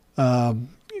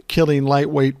killing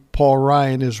lightweight Paul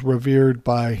Ryan is revered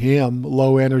by him.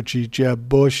 Low-energy Jeb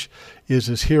Bush is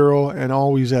his hero and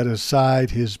always at his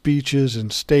side. His beaches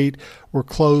and state were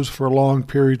closed for long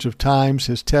periods of time.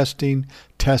 His testing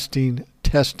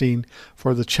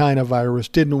for the China virus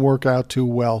didn't work out too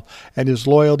well, and his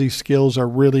loyalty skills are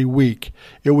really weak.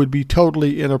 It would be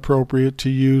totally inappropriate to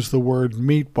use the word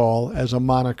meatball as a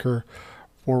moniker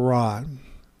for Ron.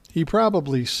 He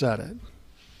probably said it.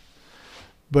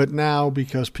 But now,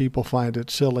 because people find it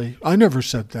silly, I never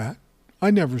said that.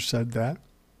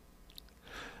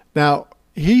 Now,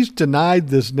 he's denied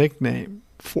this nickname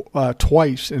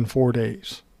twice in 4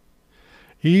 days.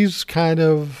 He's kind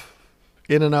of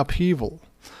in an upheaval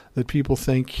that people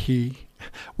think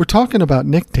we're talking about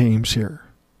nicknames here.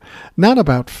 Not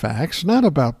about facts, not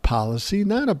about policy,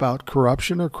 not about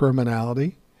corruption or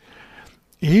criminality.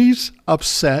 He's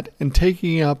upset and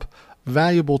taking up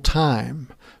valuable time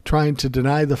trying to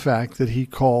deny the fact that he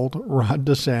called Ron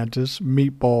DeSantis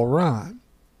Meatball Ron.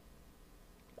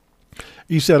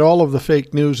 He said, all of the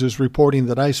fake news is reporting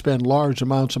that I spend large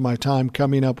amounts of my time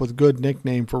coming up with a good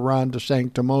nickname for Ron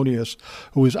DeSanctimonious,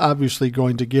 who is obviously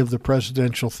going to give the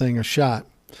presidential thing a shot,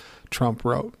 Trump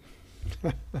wrote.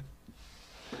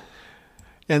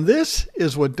 And this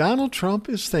is what Donald Trump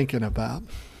is thinking about.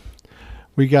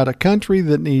 We got a country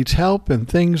that needs help and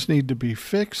things need to be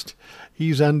fixed.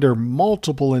 He's under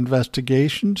multiple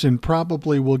investigations and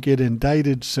probably will get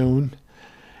indicted soon.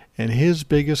 And his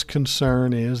biggest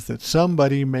concern is that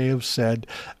somebody may have said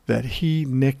that he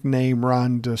nicknamed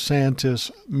Ron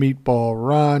DeSantis Meatball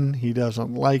Ron. He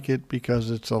doesn't like it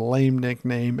because it's a lame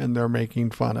nickname and they're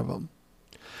making fun of him.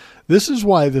 This is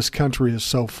why this country is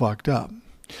so fucked up.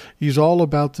 He's all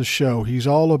about the show. He's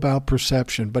all about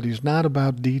perception, but he's not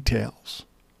about details.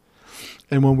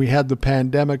 And when we had the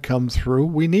pandemic come through,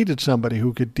 we needed somebody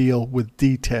who could deal with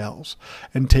details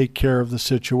and take care of the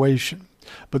situation.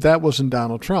 But that wasn't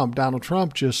Donald Trump. Donald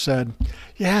Trump just said,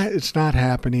 yeah, it's not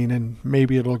happening and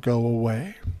maybe it'll go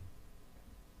away.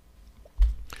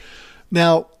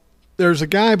 Now, there's a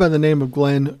guy by the name of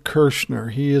Glenn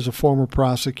Kirshner. He is a former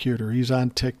prosecutor. He's on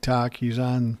TikTok. He's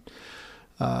on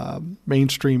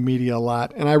mainstream media a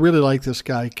lot. And I really like this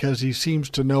guy because he seems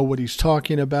to know what he's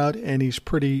talking about and he's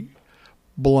pretty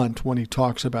blunt when he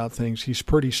talks about things. He's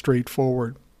pretty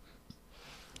straightforward.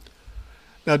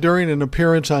 Now, during an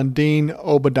appearance on Dean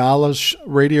Obadallah's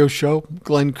radio show,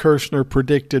 Glenn Kirshner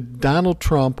predicted Donald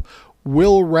Trump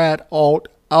will rat out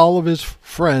all of his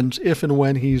friends if and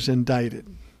when he's indicted.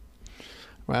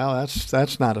 Well,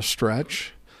 that's not a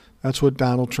stretch. That's what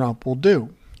Donald Trump will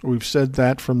do. We've said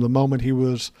that from the moment he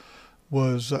was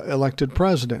elected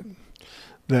president,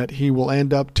 that he will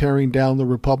end up tearing down the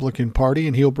Republican Party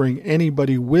and he'll bring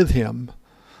anybody with him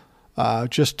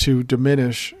just to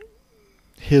diminish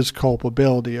his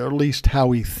culpability, or at least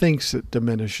how he thinks it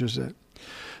diminishes it.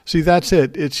 See, that's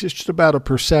it. It's just about a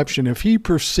perception. If he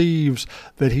perceives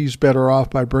that he's better off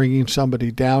by bringing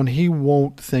somebody down, he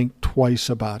won't think twice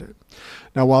about it.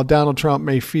 Now, while Donald Trump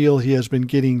may feel he has been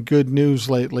getting good news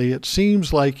lately, it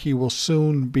seems like he will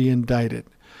soon be indicted.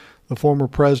 The former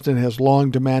president has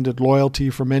long demanded loyalty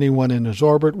from anyone in his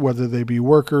orbit, whether they be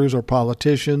workers or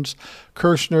politicians.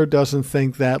 Kirshner doesn't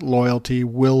think that loyalty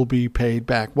will be paid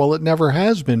back. Well, it never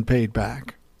has been paid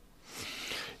back.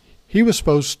 He was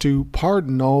supposed to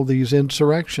pardon all these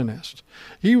insurrectionists.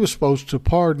 He was supposed to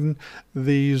pardon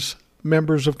these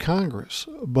members of Congress,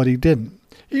 but he didn't.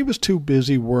 He was too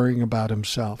busy worrying about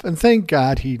himself. And thank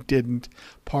God he didn't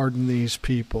pardon these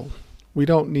people. We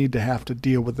don't need to have to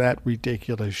deal with that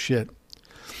ridiculous shit.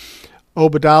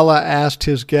 Obadallah asked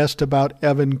his guest about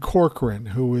Evan Corcoran,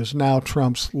 who is now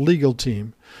Trump's legal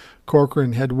team.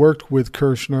 Corcoran had worked with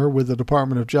Kirshner with the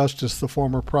Department of Justice, the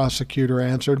former prosecutor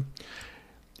answered.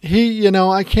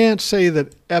 I can't say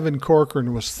that Evan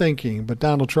Corcoran was thinking, but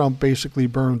Donald Trump basically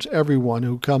burns everyone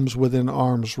who comes within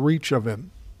arm's reach of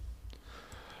him.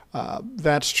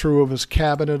 That's true of his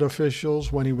cabinet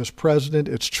officials when he was president.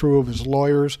 It's true of his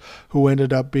lawyers who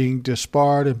ended up being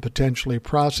disbarred and potentially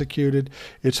prosecuted.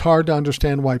 It's hard to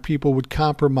understand why people would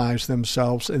compromise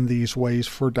themselves in these ways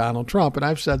for Donald Trump. And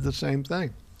I've said the same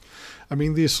thing. I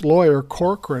mean, this lawyer,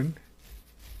 Corcoran,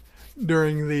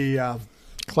 during the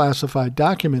classified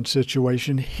document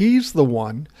situation, he's the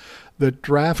one that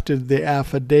drafted the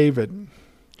affidavit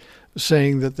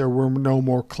saying that there were no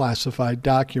more classified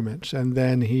documents. And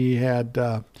then he had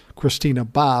Christina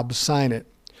Bobb sign it.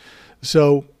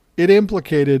 So it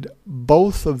implicated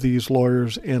both of these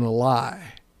lawyers in a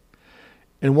lie.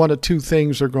 And one of two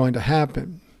things are going to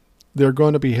happen. They're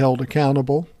going to be held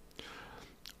accountable,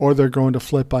 or they're going to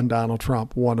flip on Donald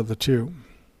Trump, one of the two.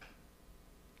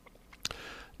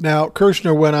 Now,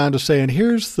 Kirshner went on to say, and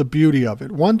here's the beauty of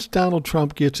it. Once Donald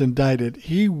Trump gets indicted,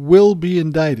 he will be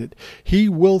indicted. He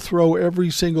will throw every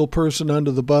single person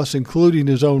under the bus, including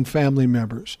his own family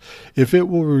members, if it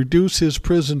will reduce his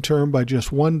prison term by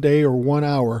just 1 day or 1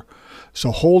 hour. So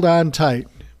hold on tight,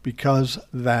 because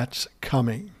that's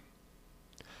coming.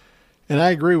 And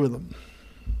I agree with him.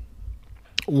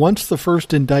 Once the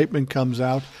first indictment comes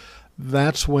out,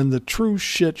 that's when the true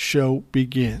shit show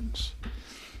begins.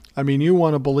 I mean, you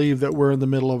want to believe that we're in the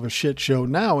middle of a shit show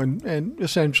now, and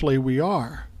essentially we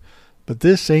are. But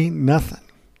this ain't nothing.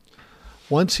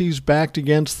 Once he's backed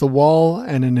against the wall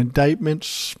and an indictment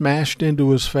smashed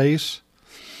into his face,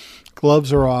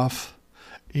 gloves are off,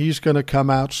 he's going to come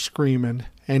out screaming,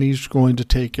 and he's going to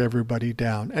take everybody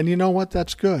down. And you know what?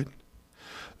 That's good.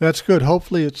 That's good.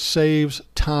 Hopefully it saves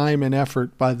time and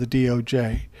effort by the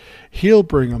DOJ. He'll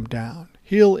bring them down.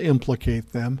 He'll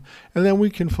implicate them, and then we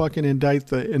can fucking indict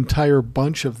the entire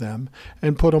bunch of them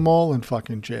and put them all in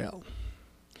fucking jail.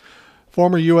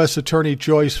 Former U.S. Attorney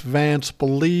Joyce Vance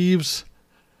believes,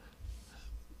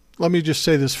 let me just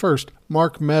say this first,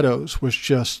 Mark Meadows was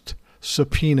just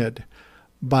subpoenaed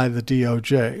by the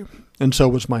DOJ, and so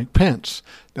was Mike Pence.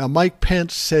 Now, Mike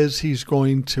Pence says he's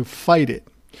going to fight it.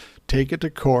 Take it to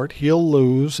court, he'll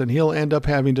lose, and he'll end up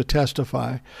having to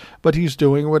testify. But he's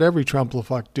doing what every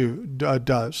Trump-la-fuck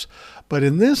does. But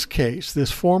in this case,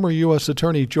 this former U.S.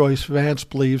 Attorney Joyce Vance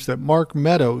believes that Mark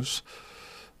Meadows,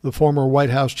 the former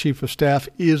White House Chief of Staff,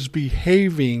 is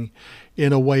behaving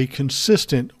in a way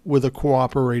consistent with a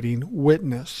cooperating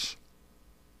witness.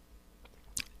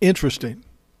 Interesting.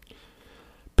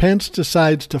 Pence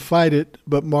decides to fight it,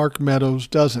 but Mark Meadows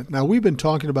doesn't. Now, we've been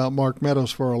talking about Mark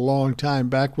Meadows for a long time,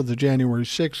 back with the January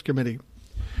 6th committee.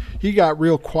 He got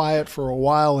real quiet for a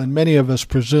while, and many of us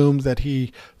presumed that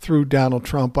he threw Donald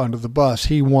Trump under the bus.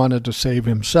 He wanted to save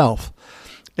himself.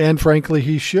 And frankly,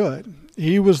 he should.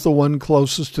 He was the one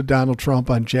closest to Donald Trump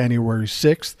on January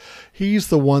 6th. He's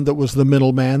the one that was the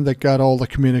middleman that got all the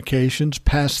communications,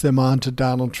 passed them on to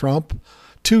Donald Trump,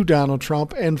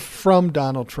 and from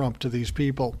Donald Trump to these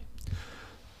people.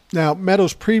 Now,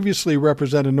 Meadows previously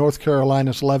represented North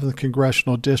Carolina's 11th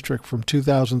Congressional District from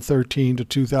 2013 to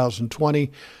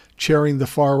 2020, chairing the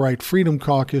far-right Freedom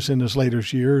Caucus in his later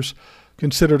years.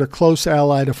 Considered a close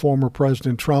ally to former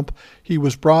President Trump, he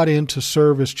was brought in to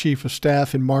serve as Chief of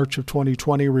Staff in March of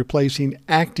 2020, replacing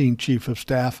acting Chief of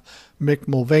Staff Mick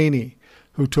Mulvaney,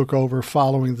 who took over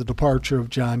following the departure of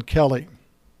John Kelly.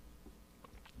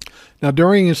 Now,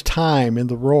 during his time in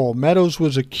the role, Meadows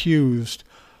was accused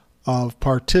of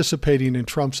participating in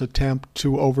Trump's attempt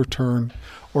to overturn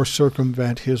or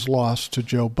circumvent his loss to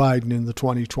Joe Biden in the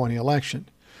 2020 election.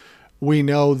 We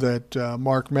know that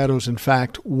Mark Meadows, in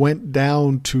fact, went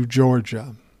down to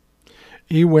Georgia.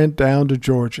 He went down to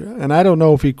Georgia. And I don't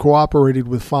know if he cooperated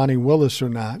with Fani Willis or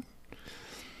not,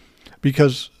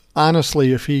 because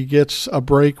honestly, if he gets a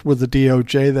break with the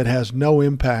DOJ that has no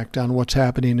impact on what's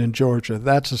happening in Georgia,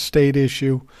 that's a state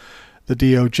issue. The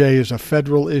DOJ is a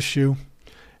federal issue,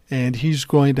 and he's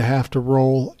going to have to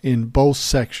roll in both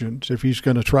sections if he's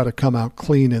going to try to come out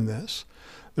clean in this.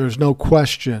 There's no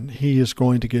question he is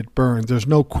going to get burned. There's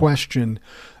no question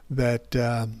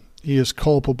that he is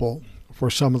culpable for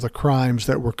some of the crimes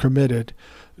that were committed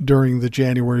during the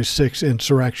January 6th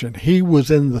insurrection. He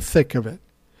was in the thick of it.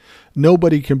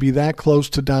 Nobody can be that close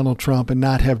to Donald Trump and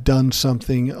not have done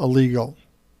something illegal.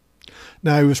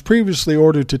 Now, he was previously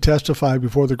ordered to testify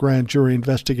before the grand jury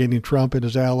investigating Trump and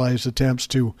his allies' attempts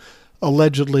to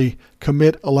allegedly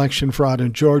commit election fraud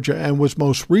in Georgia, and was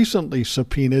most recently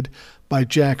subpoenaed by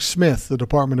Jack Smith, the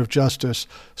Department of Justice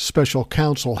special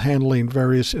counsel handling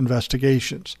various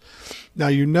investigations. Now,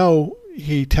 you know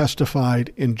he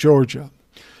testified in Georgia.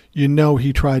 You know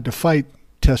he tried to fight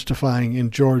testifying in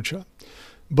Georgia.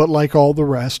 But like all the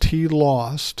rest, he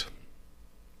lost.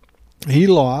 He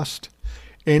lost,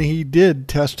 and he did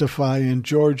testify in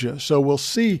Georgia. So we'll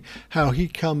see how he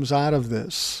comes out of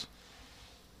this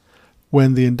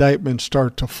when the indictments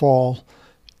start to fall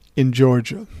in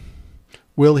Georgia.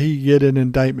 Will he get an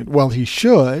indictment? Well, he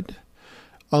should,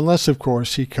 unless, of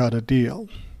course, he cut a deal.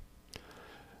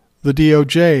 The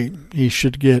DOJ, he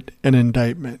should get an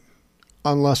indictment,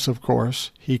 unless, of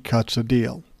course, he cuts a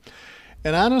deal.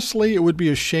 And honestly, it would be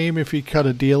a shame if he cut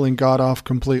a deal and got off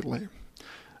completely.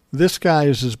 This guy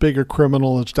is as big a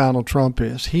criminal as Donald Trump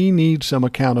is. He needs some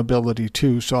accountability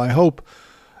too, so I hope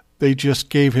they just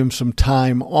gave him some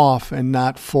time off and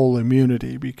not full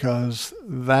immunity, because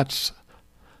that's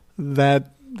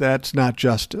not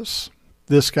justice.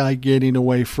 This guy getting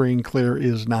away free and clear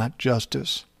is not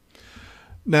justice.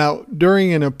 Now,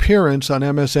 during an appearance on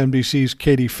MSNBC's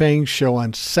Katie Phang's show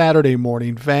on Saturday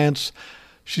morning, Vance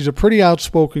She's a pretty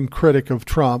outspoken critic of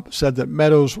Trump, said that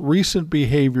Meadows' recent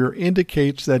behavior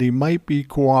indicates that he might be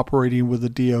cooperating with the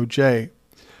DOJ.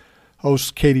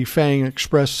 Host Katie Phang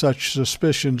expressed such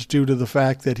suspicions due to the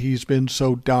fact that he's been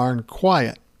so darn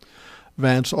quiet.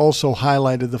 Vance also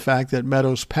highlighted the fact that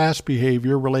Meadows' past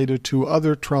behavior related to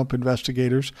other Trump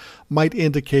investigators might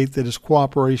indicate that his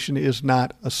cooperation is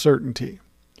not a certainty.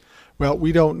 Well,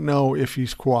 we don't know if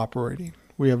he's cooperating.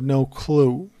 We have no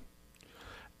clue.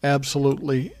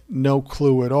 Absolutely no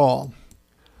clue at all.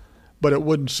 But it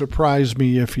wouldn't surprise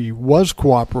me if he was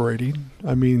cooperating.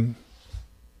 I mean,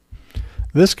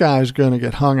 this guy's going to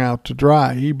get hung out to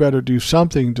dry. He better do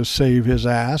something to save his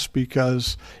ass,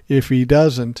 because if he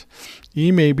doesn't,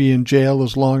 he may be in jail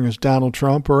as long as Donald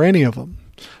Trump or any of them.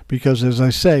 Because, as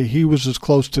I say, he was as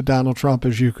close to Donald Trump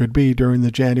as you could be during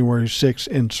the January 6th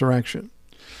insurrection.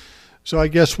 So I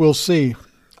guess we'll see.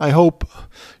 I hope,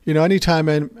 anytime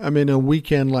I'm in a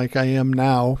weekend like I am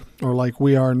now, or like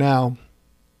we are now,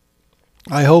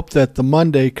 I hope that the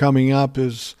Monday coming up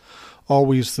is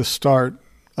always the start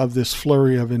of this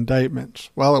flurry of indictments.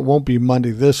 Well, it won't be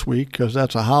Monday this week because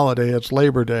that's a holiday. It's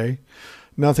Labor Day.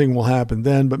 Nothing will happen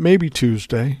then, but maybe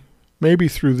Tuesday, maybe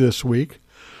through this week,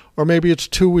 or maybe it's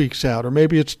 2 weeks out, or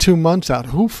maybe it's 2 months out.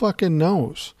 Who fucking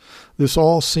knows? This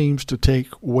all seems to take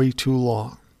way too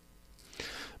long.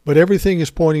 But everything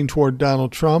is pointing toward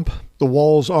Donald Trump. The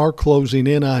walls are closing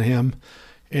in on him,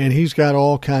 and he's got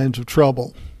all kinds of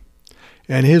trouble.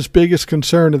 And his biggest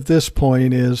concern at this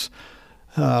point is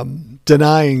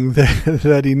denying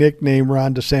that he nicknamed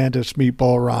Ron DeSantis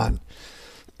Meatball Ron.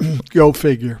 Go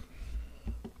figure.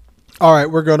 All right,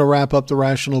 we're going to wrap up the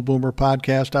Rational Boomer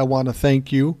podcast. I want to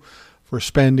thank you for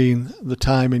spending the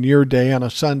time in your day on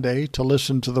a Sunday to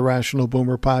listen to the Rational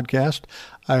Boomer podcast.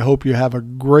 I hope you have a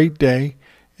great day,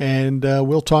 and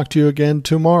we'll talk to you again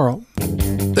tomorrow.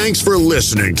 Thanks for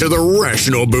listening to the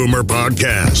Rational Boomer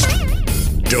podcast.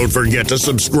 Don't forget to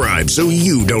subscribe so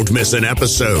you don't miss an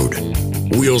episode.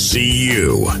 We'll see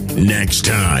you next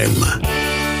time.